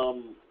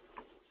 So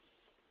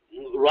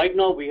right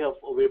now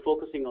we're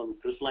focusing on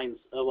crystalline,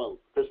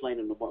 crystalline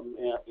and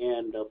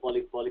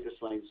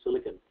polycrystalline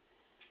silicon.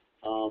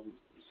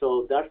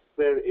 So that's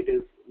where it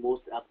is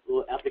most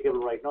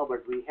applicable right now.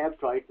 But we have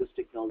tried this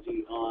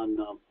technology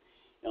on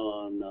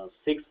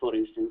SIGs, for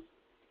instance,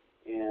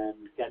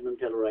 and cadmium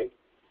telluride.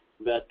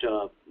 But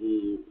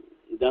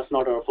that's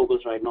not our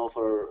focus right now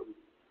for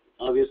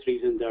obvious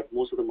reason that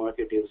most of the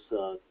market is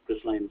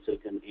crystalline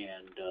silicon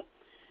and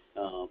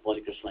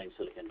polycrystalline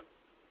silicon.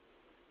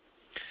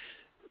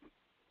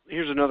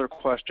 Here's another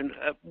question.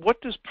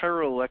 What does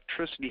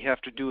pyroelectricity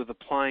have to do with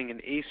applying an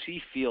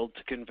AC field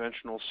to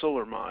conventional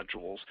solar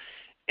modules?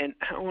 And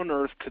how on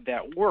earth could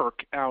that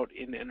work out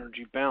in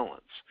energy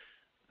balance?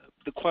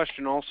 The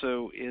question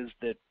also is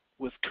that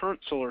with current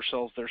solar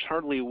cells, there's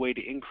hardly a way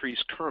to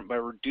increase current by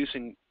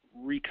reducing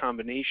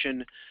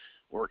recombination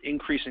or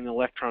increasing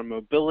electron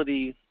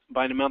mobility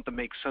by an amount that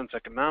makes sense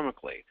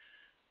economically.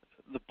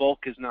 The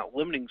bulk is not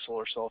limiting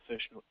solar cell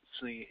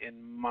efficiency in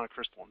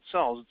monocrystalline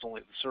cells, it's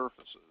only the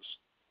surfaces.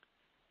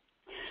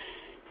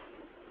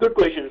 Good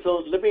question.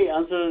 So let me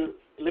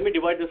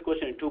divide this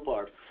question in two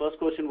parts. First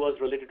question was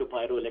related to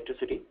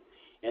pyroelectricity,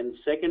 and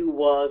second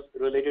was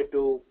related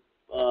to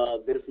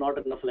there is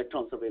not enough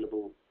electrons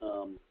available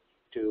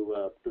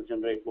to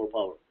generate more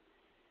power.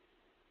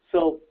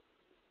 So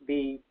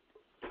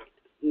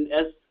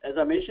as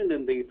I mentioned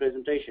in the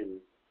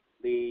presentation,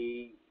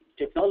 the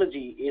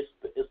technology is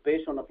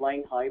based on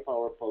applying high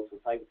power pulses,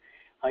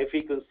 high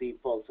frequency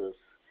pulses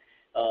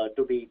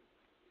to the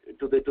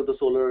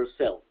solar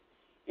cell.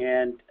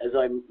 And as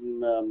I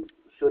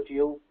showed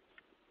you,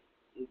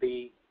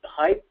 the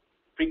high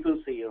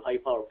frequency or high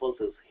power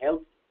pulses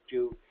help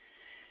to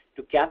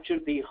capture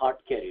the hot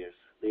carriers,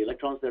 the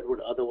electrons that would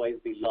otherwise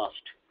be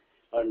lost,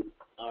 and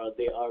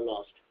they are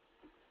lost.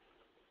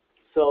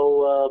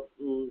 So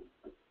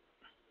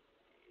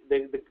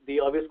the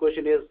obvious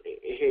question is,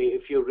 hey,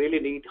 if you really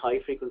need high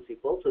frequency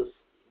pulses,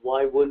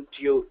 why wouldn't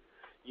you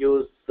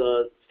use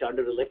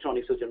standard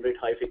electronics to generate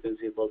high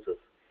frequency pulses?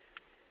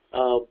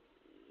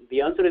 The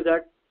answer is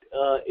that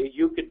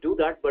you could do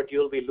that, but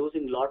you'll be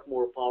losing a lot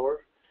more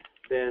power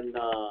than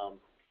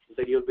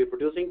you'll be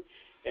producing.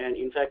 And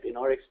in fact, in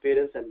our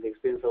experience and the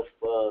experience of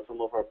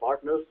some of our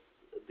partners,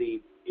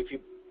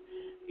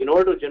 in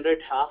order to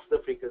generate half the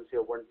frequency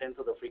or 1/10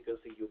 of the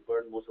frequency, you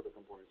burn most of the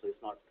components. So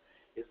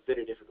it's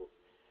very difficult.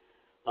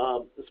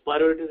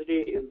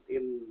 Pyroelectricity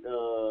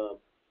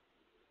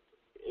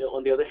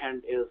on the other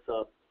hand is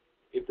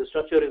if the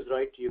structure is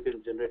right, you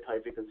can generate high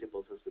frequency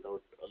pulses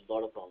without a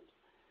lot of problems.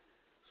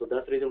 So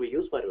that's the reason we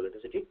use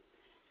pyroelectricity.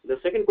 The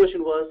second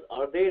question was,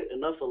 are there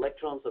enough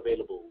electrons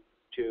available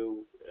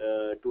to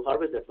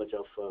harvest that much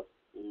of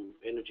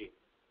energy?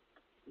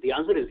 The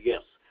answer is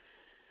yes.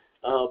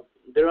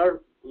 There are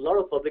a lot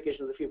of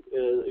publications.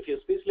 If you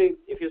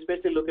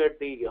especially look at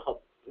the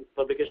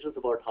publications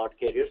about hot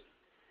carriers,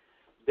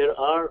 there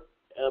are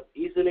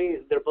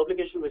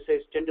publications which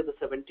says 10 to the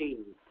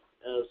 17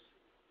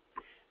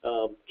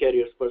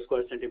 carriers per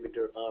square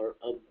centimeter are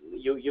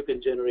you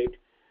can generate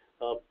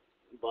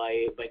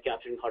by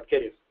capturing hot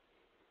carriers.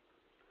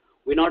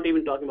 We're not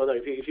even talking about that.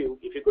 If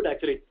you could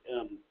actually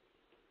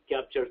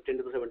capture 10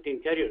 to the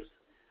 17 carriers,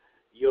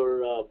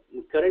 your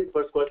current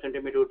per square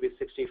centimeter would be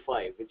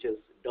 65, which is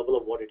double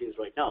of what it is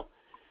right now.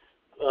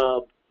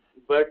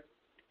 But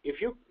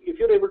if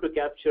you're able to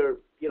capture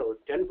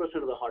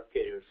 10% of the hot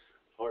carriers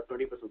or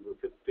 20%,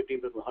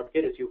 15% of the hot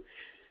carriers,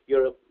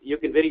 you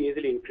can very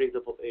easily increase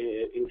the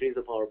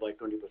power by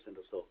 20%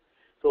 or so.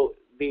 So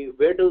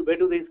where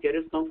do these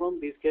carriers come from?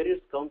 These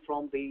carriers come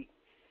from the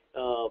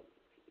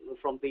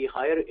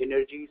higher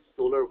energy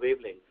solar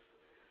wavelengths,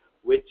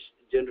 which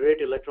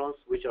generate electrons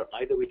which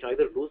either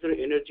lose their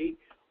energy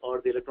or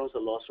the electrons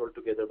are lost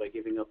altogether by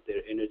giving up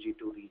their energy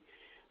to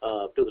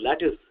the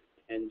lattice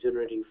and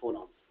generating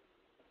phonons.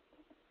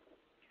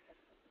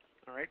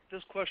 All right,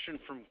 this question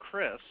from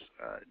Chris.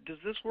 Does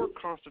this work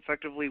cost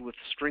effectively with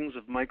strings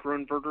of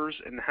microinverters,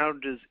 and how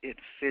does it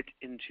fit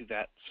into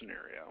that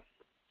scenario?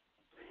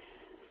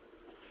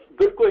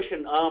 Good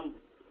question.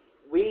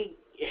 We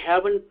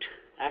haven't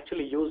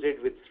actually used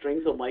it with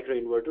strings of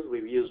microinverters.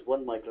 We've used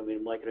one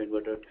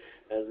microinverter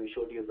as we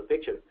showed you in the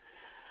picture.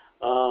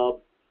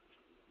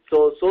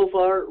 So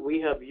far we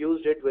have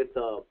used it with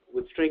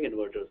string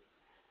inverters.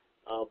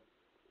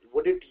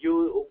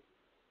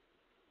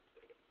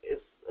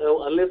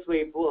 Unless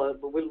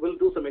we'll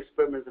do some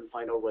experiments and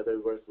find out whether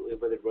it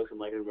works in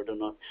microinverter or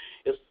not.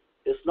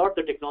 It's not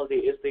the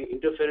technology; it's the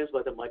interference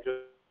by the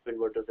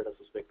microinverters that I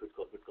suspect would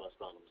cause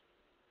problems.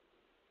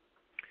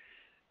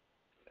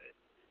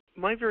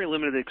 My very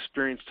limited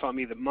experience taught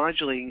me that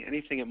modulating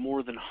anything at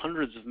more than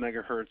hundreds of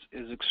megahertz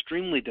is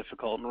extremely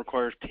difficult and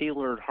requires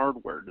tailored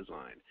hardware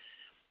design.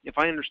 If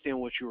I understand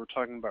what you were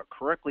talking about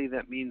correctly,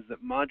 that means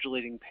that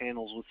modulating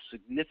panels with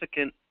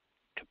significant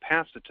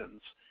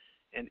capacitance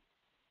and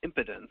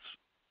impedance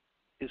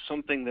is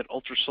something that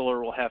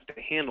ultrasolar will have to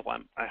handle.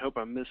 I hope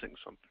I'm missing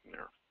something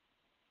there.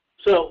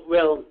 So,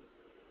 well,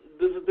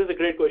 this is a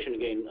great question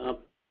again.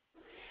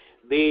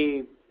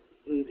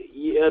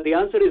 Yeah, the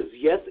answer is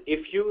yes.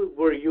 If you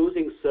were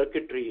using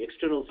circuitry,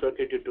 external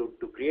circuitry to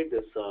create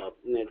this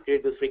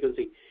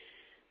frequency,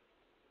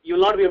 you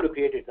will not be able to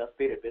create it. That's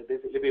period.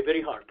 It will be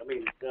very hard. I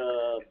mean,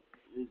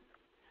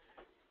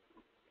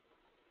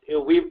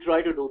 we've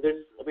tried to do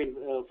this. I mean,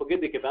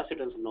 forget the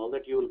capacitance and all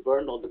that. You will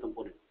burn all the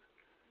components.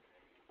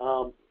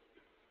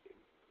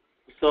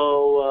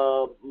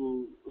 So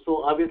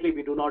obviously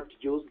we do not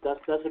use.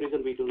 That's the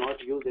reason we do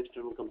not use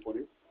external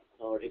components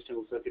or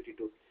external circuitry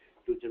to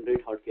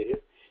generate hard carriers.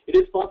 It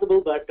is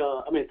possible, but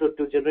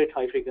to generate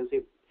high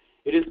frequency,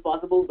 it is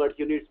possible, but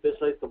you need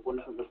specialized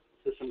components, and the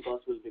system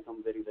cost will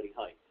become very, very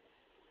high.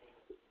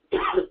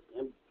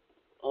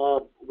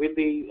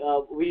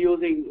 We're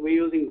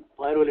using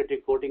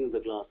pyroelectric coating in the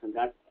glass, and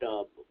that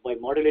by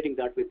modulating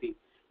that with the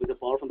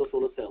power from the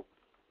solar cell,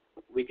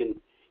 we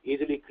can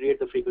easily create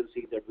the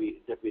frequency that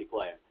we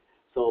require.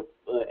 So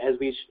as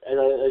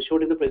I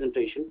showed in the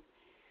presentation,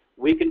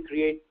 we can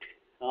create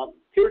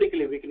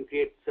theoretically we can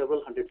create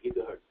several hundred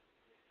gigahertz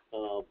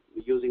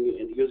using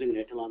an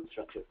echelon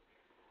structure.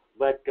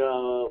 But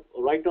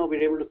right now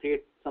we're able to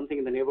create something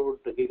in the neighborhood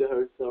of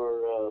gigahertz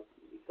or a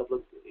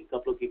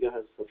couple of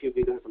gigahertz, a few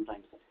gigahertz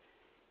sometimes,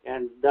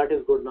 and that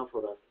is good enough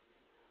for us.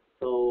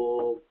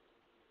 So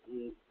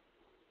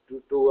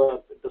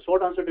the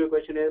short answer to your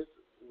question is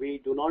we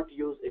do not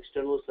use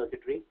external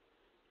circuitry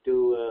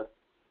to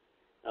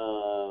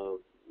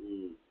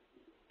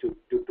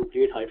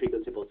create high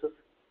frequency pulses,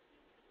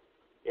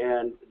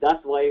 and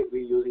that's why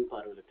we're using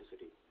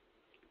pyroelectricity.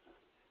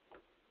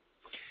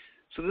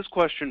 So this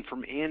question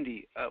from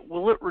Andy,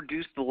 will it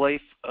reduce the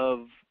life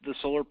of the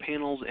solar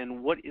panels,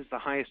 and what is the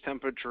highest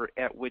temperature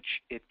at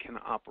which it can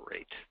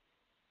operate?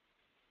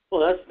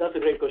 Well, that's a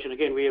great question.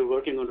 Again, we are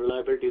working on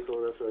reliability,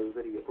 so that's a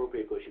very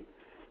appropriate question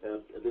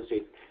at this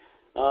stage.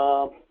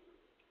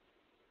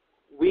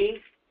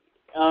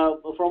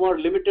 From our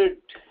limited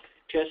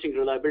testing,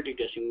 reliability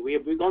testing,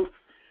 we've gone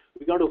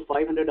to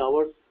 500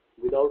 hours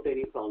without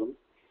any problem,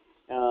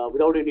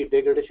 without any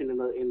degradation in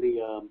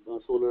the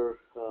solar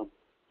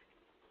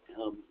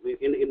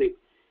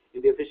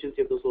in the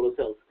efficiency of the solar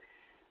cells.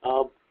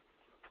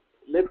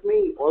 Let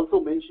me also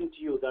mention to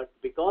you that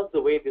because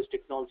the way this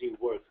technology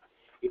works,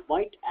 it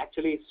might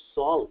actually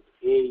solve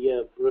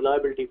a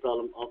reliability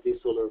problem of these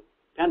solar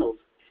panels,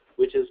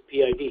 which is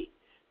PID,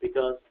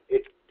 because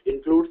it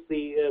includes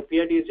the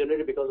PID is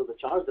generated because of the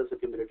charge that's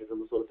accumulated on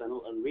the solar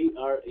panel, and we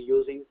are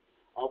using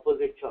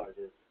opposite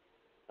charges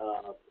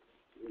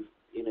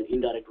in an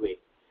indirect way.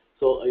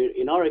 So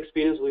in our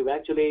experience, we've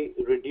actually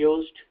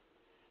reduced,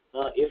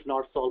 if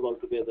not solved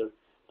altogether,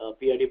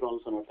 PID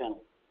problems on our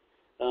panel.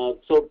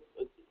 So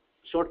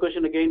short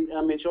question again,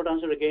 short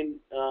answer again,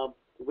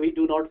 we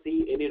do not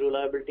see any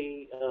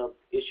reliability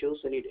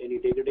issues, any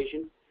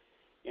degradation,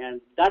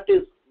 and that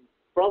is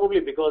probably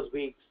because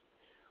we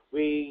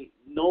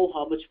know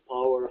how much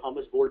power, how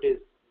much voltage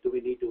do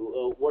we need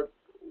to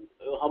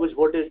how much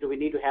voltage do we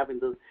need to have in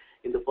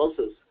the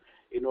pulses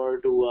in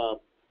order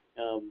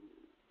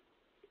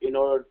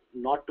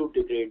not to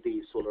degrade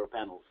the solar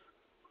panels.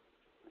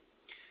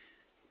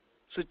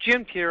 So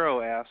Jim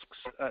Caro asks,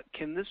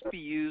 can this be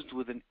used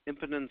with an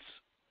impedance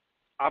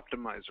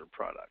optimizer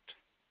product?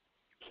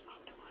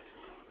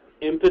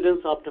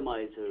 Impedance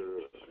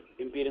optimizer.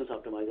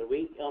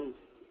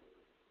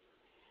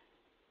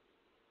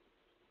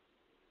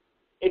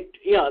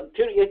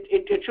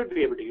 It should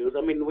be able to use.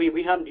 I mean,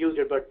 we haven't used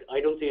it, but I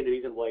don't see any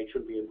reason why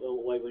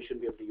why we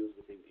shouldn't be able to use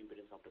with the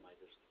impedance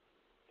optimizers.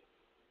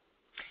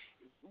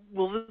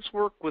 Will this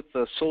work with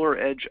the Solar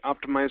Edge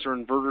optimizer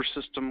inverter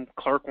system?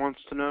 Clark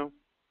wants to know.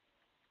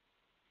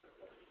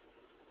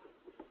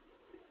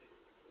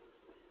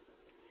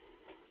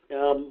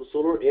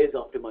 Solar Edge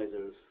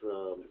optimizers.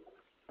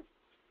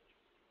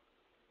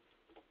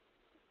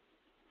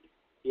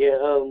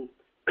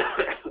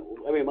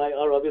 I mean,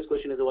 our obvious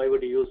question is why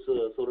would you use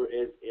Solar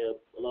Edge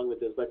along with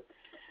this? But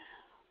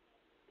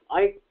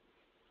I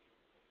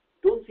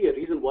don't see a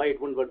reason why it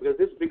wouldn't work,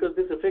 because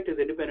this effect is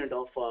independent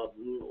of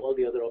all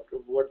the other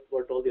what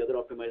all the other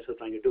optimizers are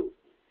trying to do.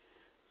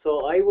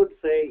 So I would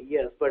say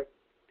yes, but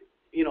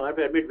I have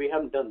to admit we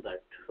haven't done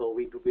that, so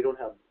we don't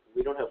have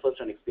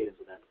first-hand experience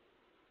with that.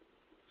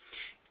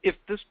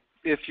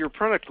 If your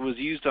product was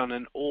used on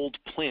an old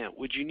plant,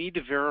 would you need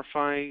to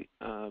verify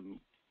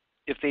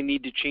if they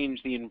need to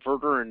change the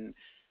inverter, and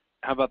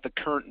how about the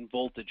current and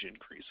voltage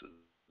increases?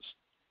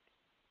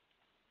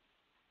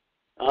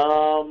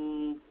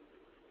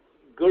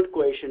 Good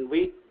question.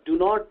 We do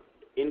not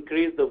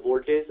increase the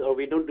voltage, or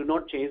we do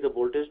not change the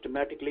voltage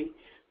dramatically.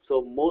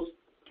 So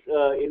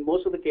in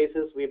most of the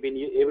cases, we've been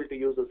able to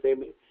use the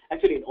same.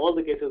 Actually, in all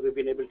the cases, we've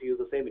been able to use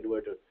the same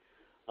inverter.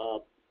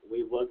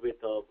 We work with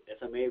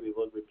SMA, we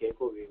work with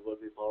Keiko, we work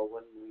with Power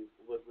One, we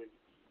work with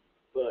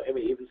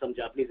even some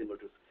Japanese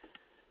inverters.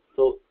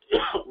 So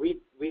we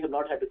have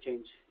not had to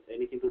change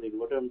anything to the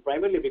inverter, and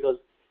primarily because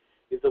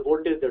it's the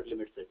voltage that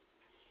limits it.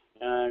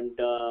 And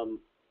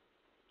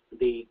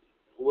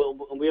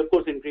we of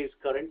course increase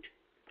current,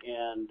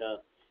 and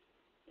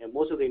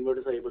most of the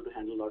inverters are able to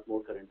handle a lot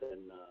more current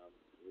than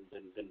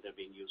they're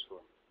being used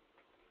for.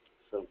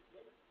 So,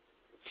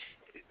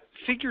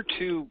 Figure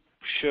 2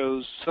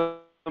 shows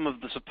some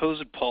of the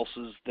supposed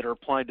pulses that are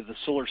applied to the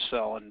solar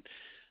cell, and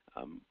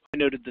I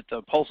noted that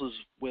the pulses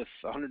with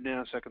 100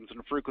 nanoseconds and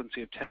a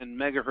frequency of 10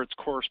 megahertz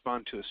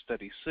correspond to a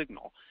steady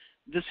signal.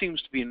 This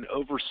seems to be an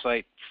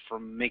oversight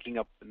from making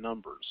up the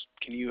numbers.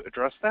 Can you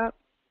address that?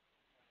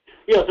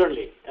 yeah,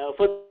 certainly.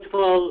 First of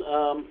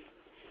all,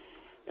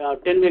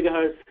 10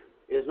 megahertz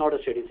is not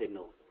a steady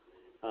signal.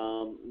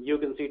 You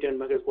can see 10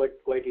 megahertz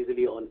quite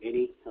easily on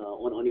any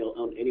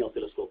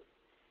oscilloscope,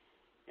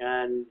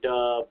 and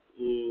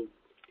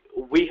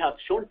we have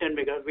shown 10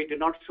 megahertz. We did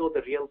not show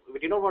the real. We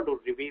did not want to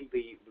reveal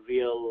the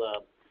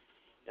real,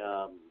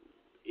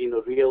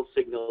 real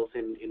signals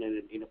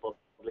in a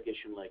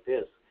publication like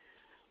this.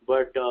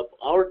 But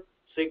our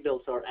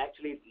signals are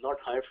actually a lot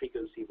higher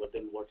frequency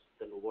than what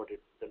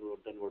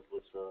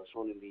was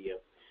shown in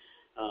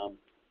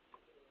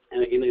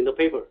the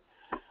paper.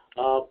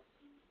 So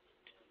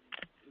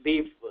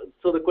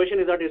the question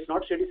is that it's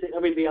not steady. I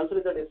mean, the answer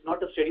is that it's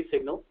not a steady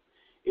signal.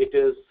 It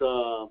is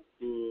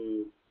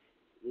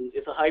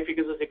it's a high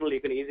frequency signal. You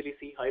can easily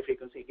see high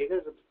frequency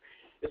gigahertz.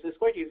 It's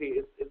quite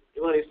easy.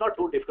 It's not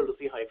too difficult to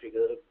see high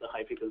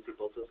frequency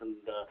pulses, and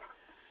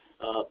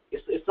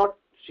it's not.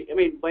 I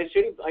mean, by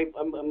steady,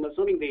 I'm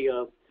assuming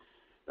the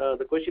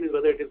question is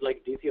whether it is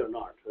like DC or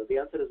not. The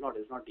answer is not.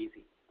 It's not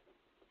DC.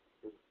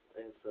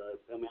 I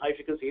mean, high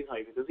frequency is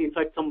high frequency. In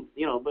fact,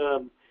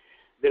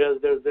 there are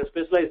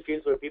specialized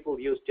fields where people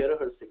use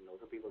terahertz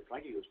signals, or people try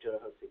to use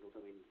terahertz signals.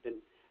 I mean,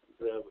 then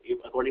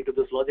according to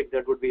this logic,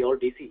 that would be all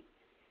DC,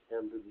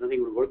 and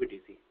nothing would work with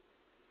DC.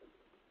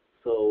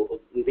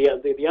 So the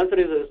answer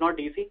is it's not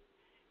DC.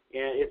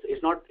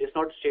 It's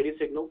not steady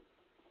signal.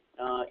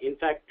 In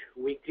fact,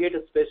 we create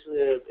a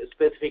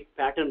specific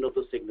pattern of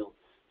the signal,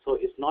 so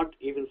it's not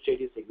even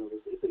steady signal.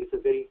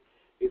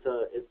 It's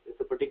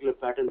a particular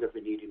pattern that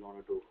we need in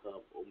order to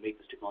make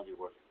this technology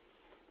work.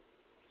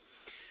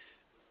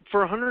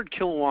 For a 100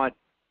 kilowatt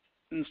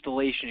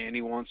installation,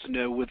 Andy wants to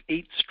know, with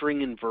 8 string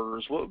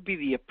inverters, what would be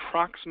the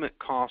approximate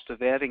cost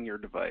of adding your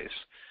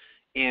device,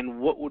 and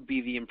what would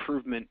be the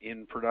improvement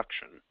in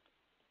production?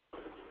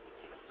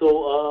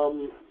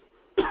 So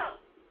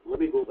let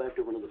me go back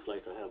to one of the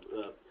slides I have.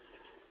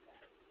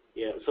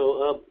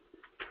 So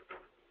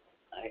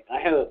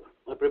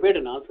I prepared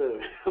an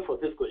answer for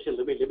this question.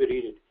 Let me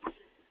read it.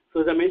 So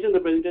as I mentioned in the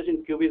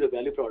presentation, QB is a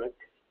value product.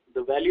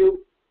 The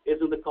value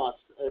is in the cost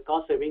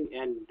saving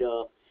and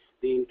the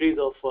increase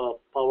of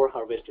power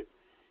harvested.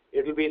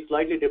 It will be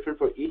slightly different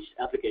for each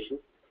application.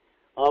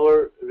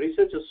 Our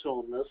research has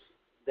shown us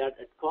that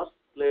at cost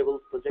level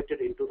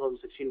projected in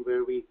 2016,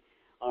 where we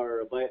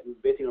are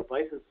basing our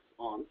prices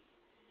on,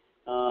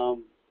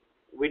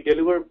 we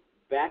deliver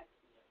back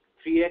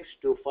 3x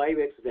to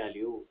 5x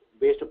value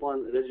based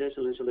upon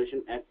residential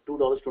installation at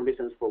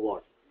 $2.20 per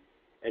watt,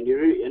 and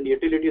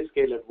utility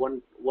scale at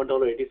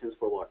 $1.80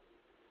 per watt.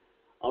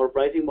 Our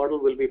pricing model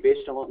will be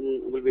based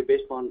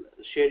on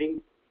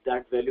sharing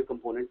that value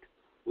component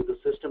with the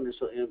system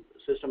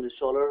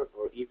installer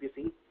or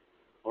EPC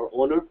or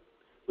owner,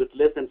 with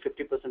less than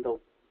 50% of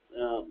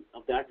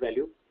that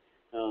value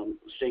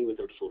staying with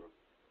our solar.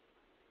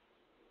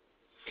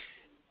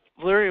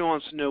 Larry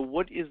wants to know,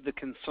 what is the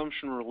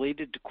consumption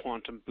related to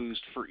Quantum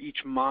Boost for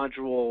each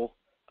module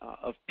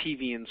of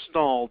PV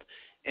installed?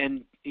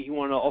 And he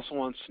also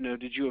wants to know,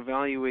 did you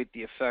evaluate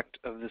the effect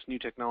of this new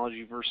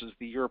technology versus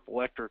the Europe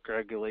electric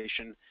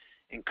regulation,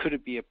 and could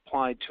it be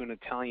applied to an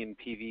Italian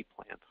PV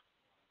plant?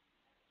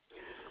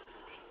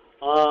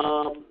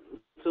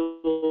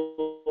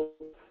 So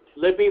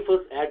let me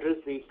first address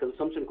the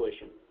consumption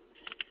question.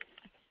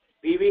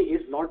 PV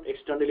is not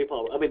externally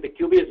powered. I mean, the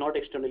QB is not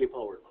externally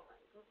powered.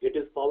 It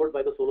is powered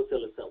by the solar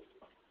cell itself.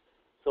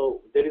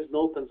 So there is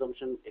no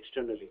consumption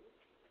externally.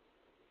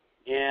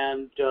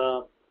 And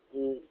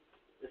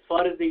as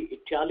far as the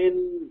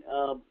Italian,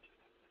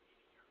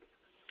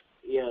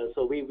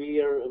 so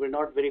we're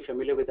not very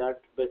familiar with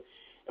that. But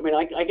I mean,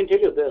 I can tell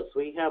you this: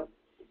 we have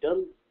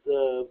done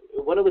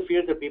one of the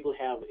fears that people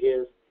have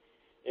is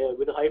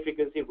with the high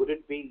frequency, would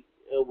it be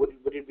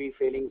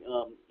failing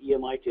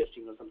EMI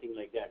testing or something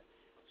like that?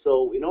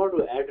 So in order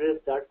to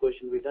address that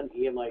question, we've done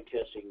EMI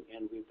testing,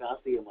 and we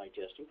passed the EMI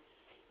testing.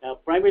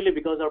 Primarily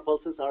because our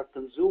pulses are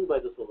consumed by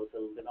the solar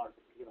cell. They're not,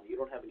 you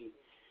don't have any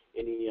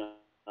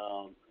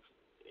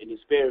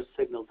spare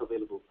signals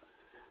available.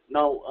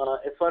 Now,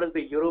 as far as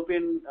the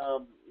European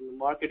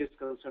market is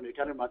concerned,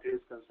 Italian market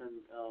is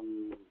concerned,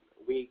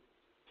 we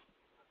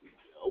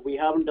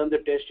haven't done the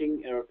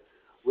testing, or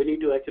we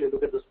need to actually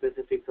look at the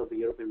specifics of the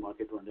European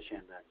market to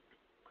understand that.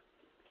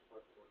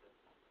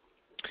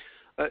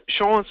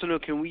 Sean wants to know,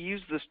 can we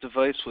use this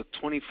device with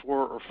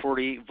 24 or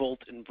 48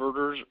 volt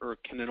inverters, or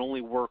can it only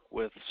work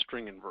with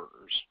string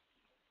inverters?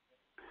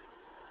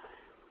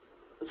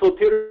 So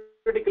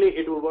theoretically,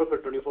 it will work for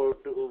 24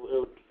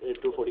 to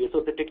 48. So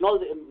the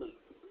technology,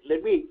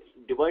 let me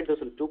divide this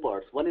in two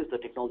parts. One is the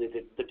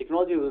technology. The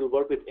technology will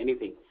work with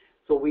anything.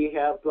 So we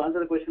have, to answer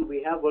the question,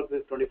 we have worked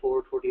with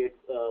 24, 48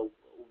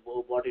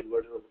 watt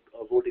inverters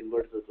or volt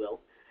inverters as well.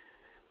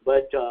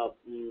 But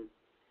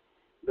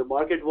The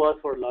market was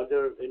for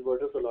larger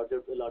inverters or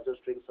larger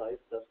string size.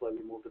 That's why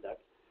we moved to that.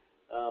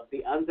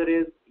 The answer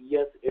is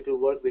yes, it will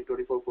work with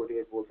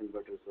 2448 volt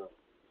inverters as well.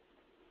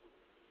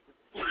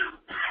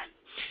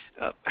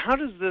 How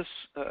does this,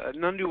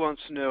 Nandu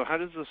wants to know, how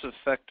does this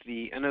affect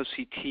the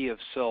NOCT of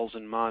cells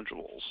and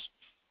modules?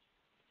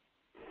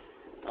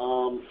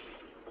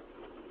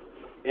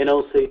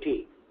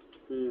 NOCT.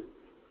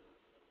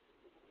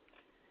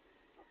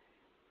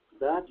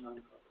 That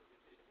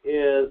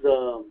is,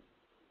 so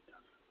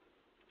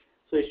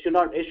it should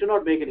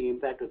not make any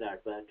impact to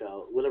that, but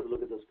we'll have to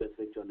look at the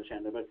specifics to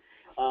understand that. But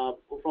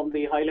from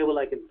the high level,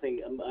 I can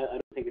think I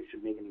don't think it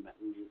should make any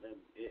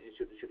it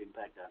should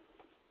impact that.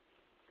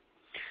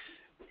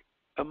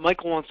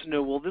 Michael wants to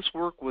know, will this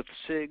work with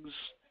SIGs,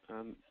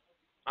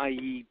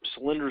 i.e.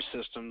 cylinder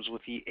systems,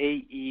 with the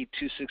AE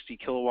 260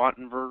 kilowatt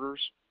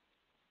inverters?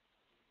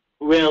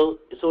 Well,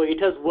 so it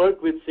has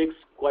worked with SIGs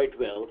quite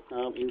well.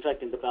 In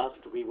fact, in the past,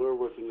 we were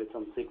working with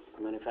some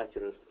SIGs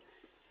manufacturers.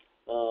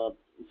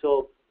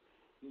 So,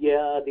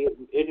 yeah,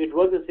 it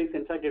works with SIGs.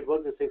 In fact, it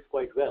works with SIGs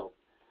quite well.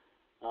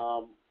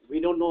 We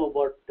don't know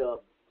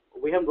about.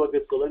 We haven't worked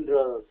with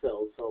cylinder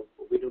cells, so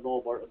we do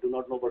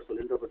not know about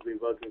cylinder, but we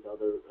work with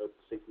other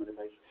SIGs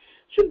manufacturers.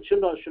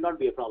 Should not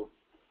be a problem.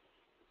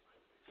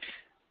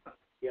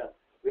 Yeah,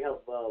 we have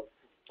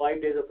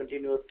 5 days of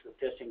continuous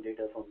testing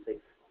data from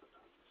SIGs.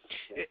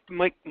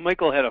 Yeah.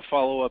 Michael had a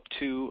follow-up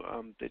too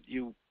that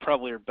you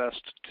probably are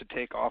best to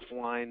take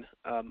offline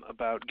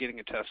about getting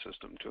a test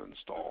system to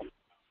install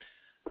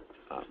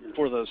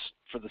for the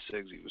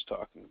SIGs he was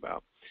talking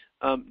about.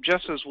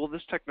 Jeff says, will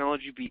this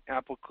technology be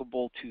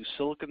applicable to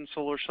silicon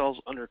solar cells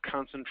under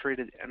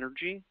concentrated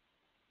energy?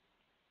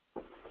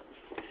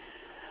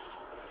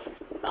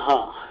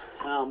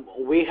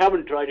 We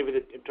haven't tried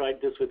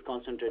this with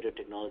concentrated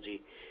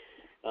technology.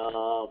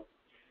 So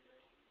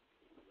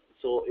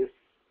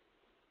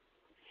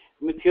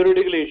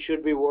theoretically it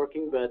should be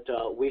working, but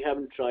we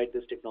haven't tried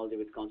this technology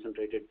with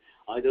concentrated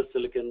either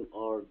silicon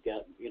or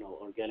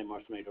gallium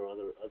arsenide or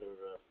other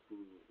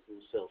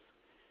cells.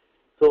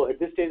 So at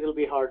this stage it'll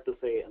be hard to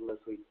say unless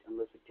we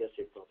test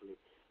it properly.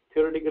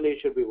 Theoretically it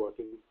should be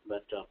working,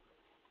 but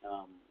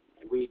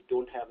we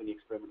don't have any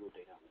experimental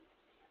data.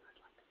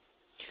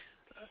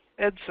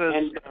 Ed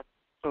says,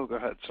 oh, go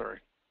ahead, sorry.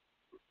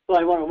 So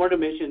I want to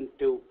mention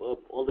to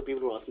all the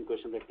people who are asking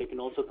questions that they can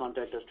also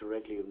contact us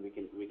directly and we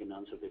can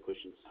answer their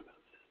questions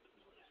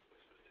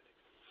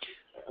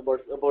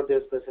about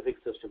their specific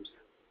systems.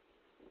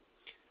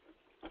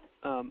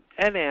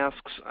 Ed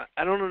asks,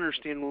 I don't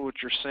understand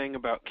what you're saying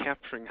about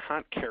capturing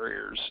hot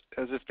carriers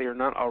as if they are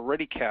not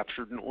already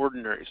captured in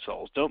ordinary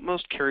cells. Don't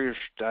most carriers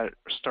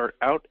start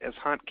out as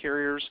hot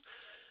carriers,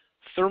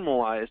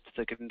 thermalized to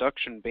the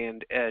conduction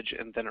band edge,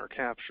 and then are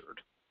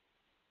captured?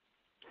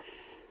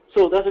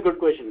 So that's a good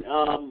question.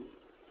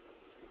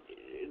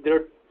 There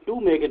are two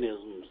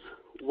mechanisms.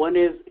 One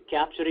is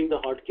capturing the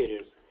hot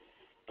carriers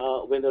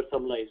when there's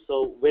some light.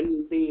 So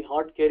when the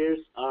hot carriers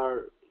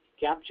are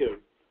captured,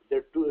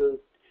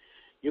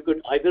 you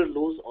could either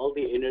lose all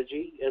the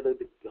energy,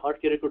 the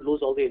hot carrier could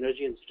lose all the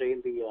energy and stay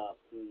in the,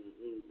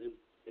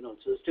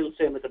 so still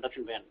stay in the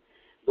conduction band.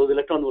 Those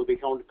electrons will be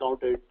counted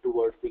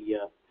towards the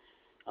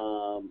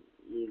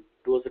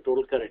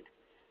total current.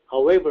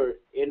 However,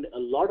 in a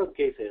lot of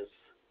cases,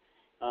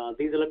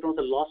 these electrons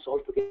are lost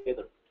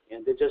altogether,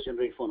 and they just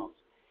generate phonons.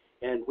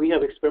 And we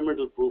have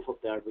experimental proof of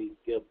that.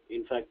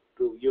 In fact,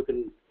 you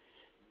can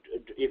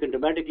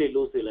dramatically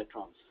lose the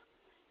electrons,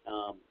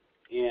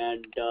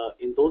 and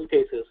in those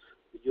cases,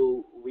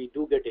 we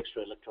do get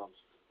extra electrons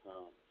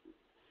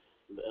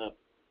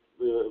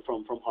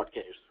from hot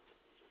carriers.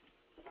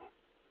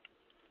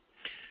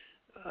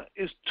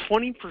 Is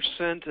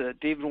 20%,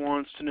 David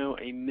wants to know,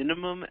 a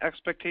minimum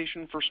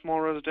expectation for small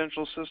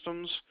residential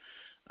systems?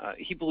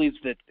 He believes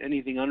that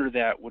anything under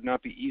that would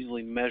not be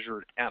easily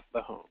measured at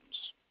the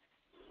homes.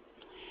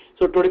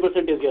 So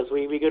 20% is yes.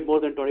 We get more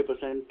than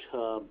 20%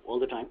 all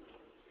the time.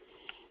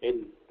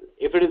 And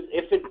if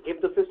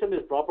the system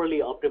is properly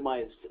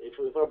optimized,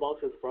 if our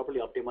box is properly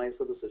optimized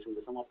for the system,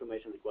 there's some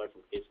optimization required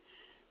from case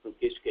to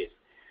case.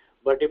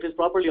 But if it's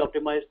properly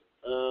optimized,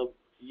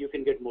 you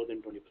can get more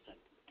than 20%.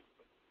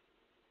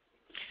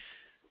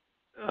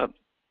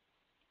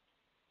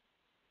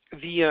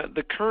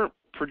 The current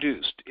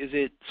produced, is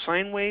it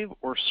sine wave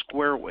or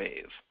square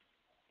wave?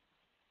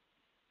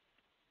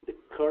 The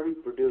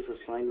current produced is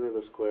sine wave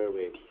or square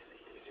wave.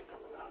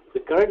 The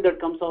current that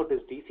comes out is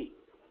DC.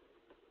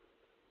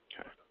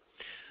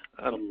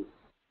 Okay.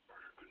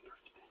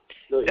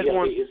 So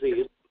it's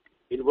the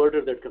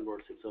inverter that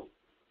converts it. So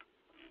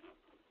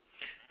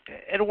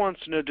Ed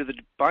wants to know, do the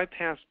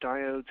bypass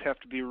diodes have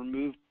to be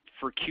removed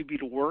for QB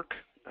to work,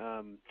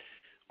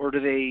 or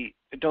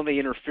don't they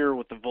interfere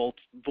with the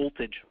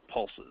voltage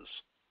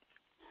pulses?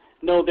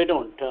 No, they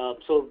don't.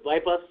 So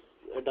bypass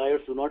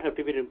diodes do not have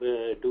to be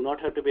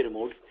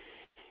removed,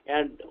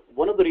 and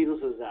one of the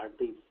reasons is that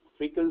the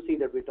frequency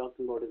that we're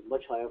talking about is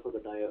much higher for the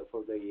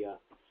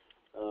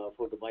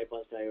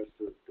bypass diodes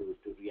to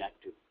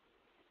react to.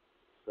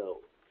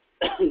 So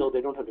no,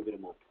 they don't have to be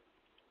removed.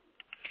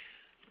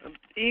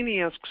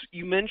 Amy asks,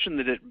 you mentioned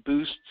that it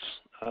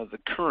boosts the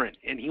current,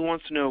 and he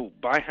wants to know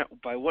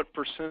by what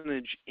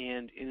percentage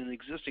and in an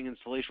existing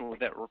installation would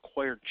that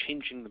require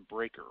changing the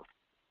breaker?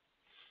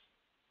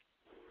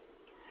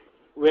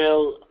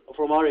 Well,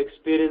 from our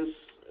experience,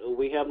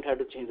 we haven't had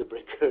to change the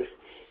breaker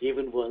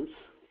even once.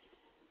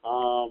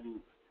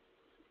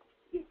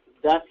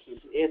 That's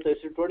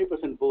it's a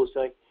 20% boost.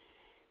 So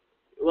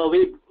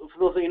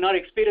in our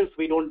experience,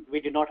 we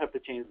did not have to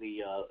change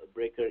the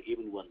breaker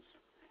even once.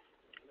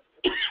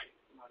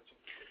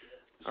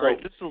 All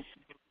right, this will.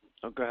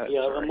 Oh, go ahead.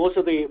 Yeah, sorry. most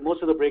of the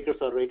breakers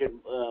are rated,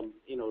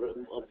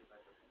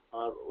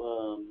 are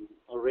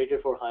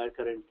rated for higher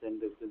current than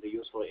they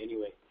use for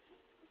anyway.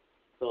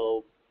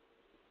 So,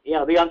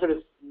 yeah, the answer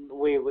is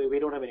we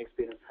don't have any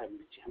experience having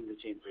to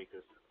change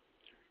breakers.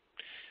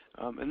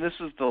 And this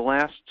is the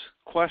last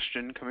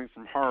question coming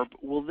from Harb.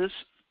 Will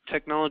this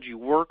technology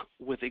work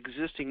with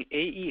existing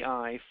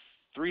AEI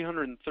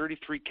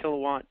 333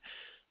 kilowatt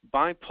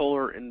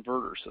bipolar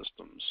inverter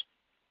systems?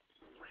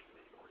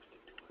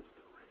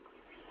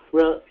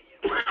 Well,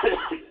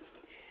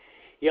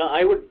 yeah,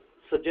 I would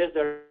suggest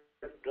that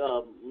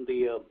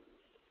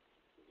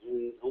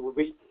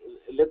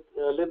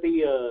let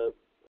the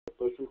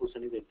person who's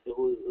sending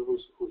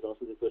who's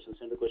asking the question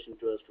send the question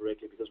to us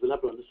directly, because we'll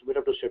have to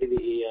study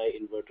the AI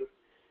inverter.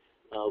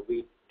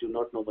 We do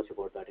not know much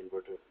about that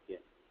inverter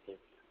yet. Yeah.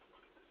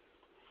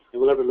 And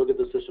we'll have to look at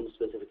the system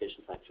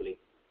specifications actually.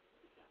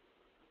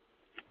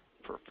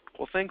 Perfect.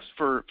 Well, thanks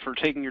for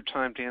taking your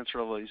time to answer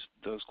all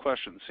those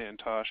questions,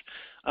 Santosh.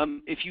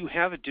 If you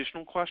have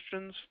additional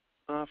questions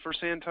for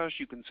Santosh,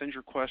 you can send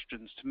your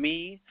questions to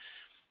me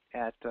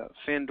at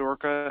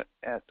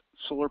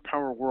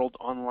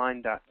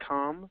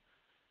fandorka@solarpowerworldonline.com,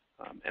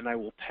 and I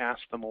will pass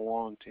them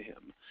along to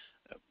him.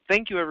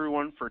 Thank you,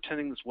 everyone, for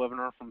attending this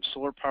webinar from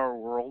Solar Power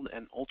World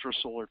and Ultra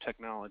Solar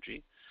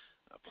Technology.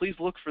 Please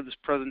look for this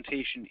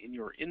presentation in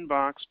your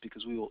inbox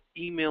because we will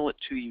email it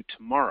to you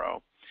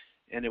tomorrow.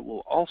 And it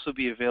will also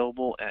be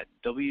available at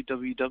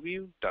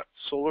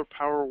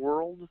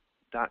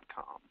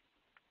www.solarpowerworld.com.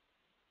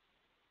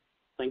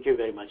 Thank you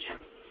very much.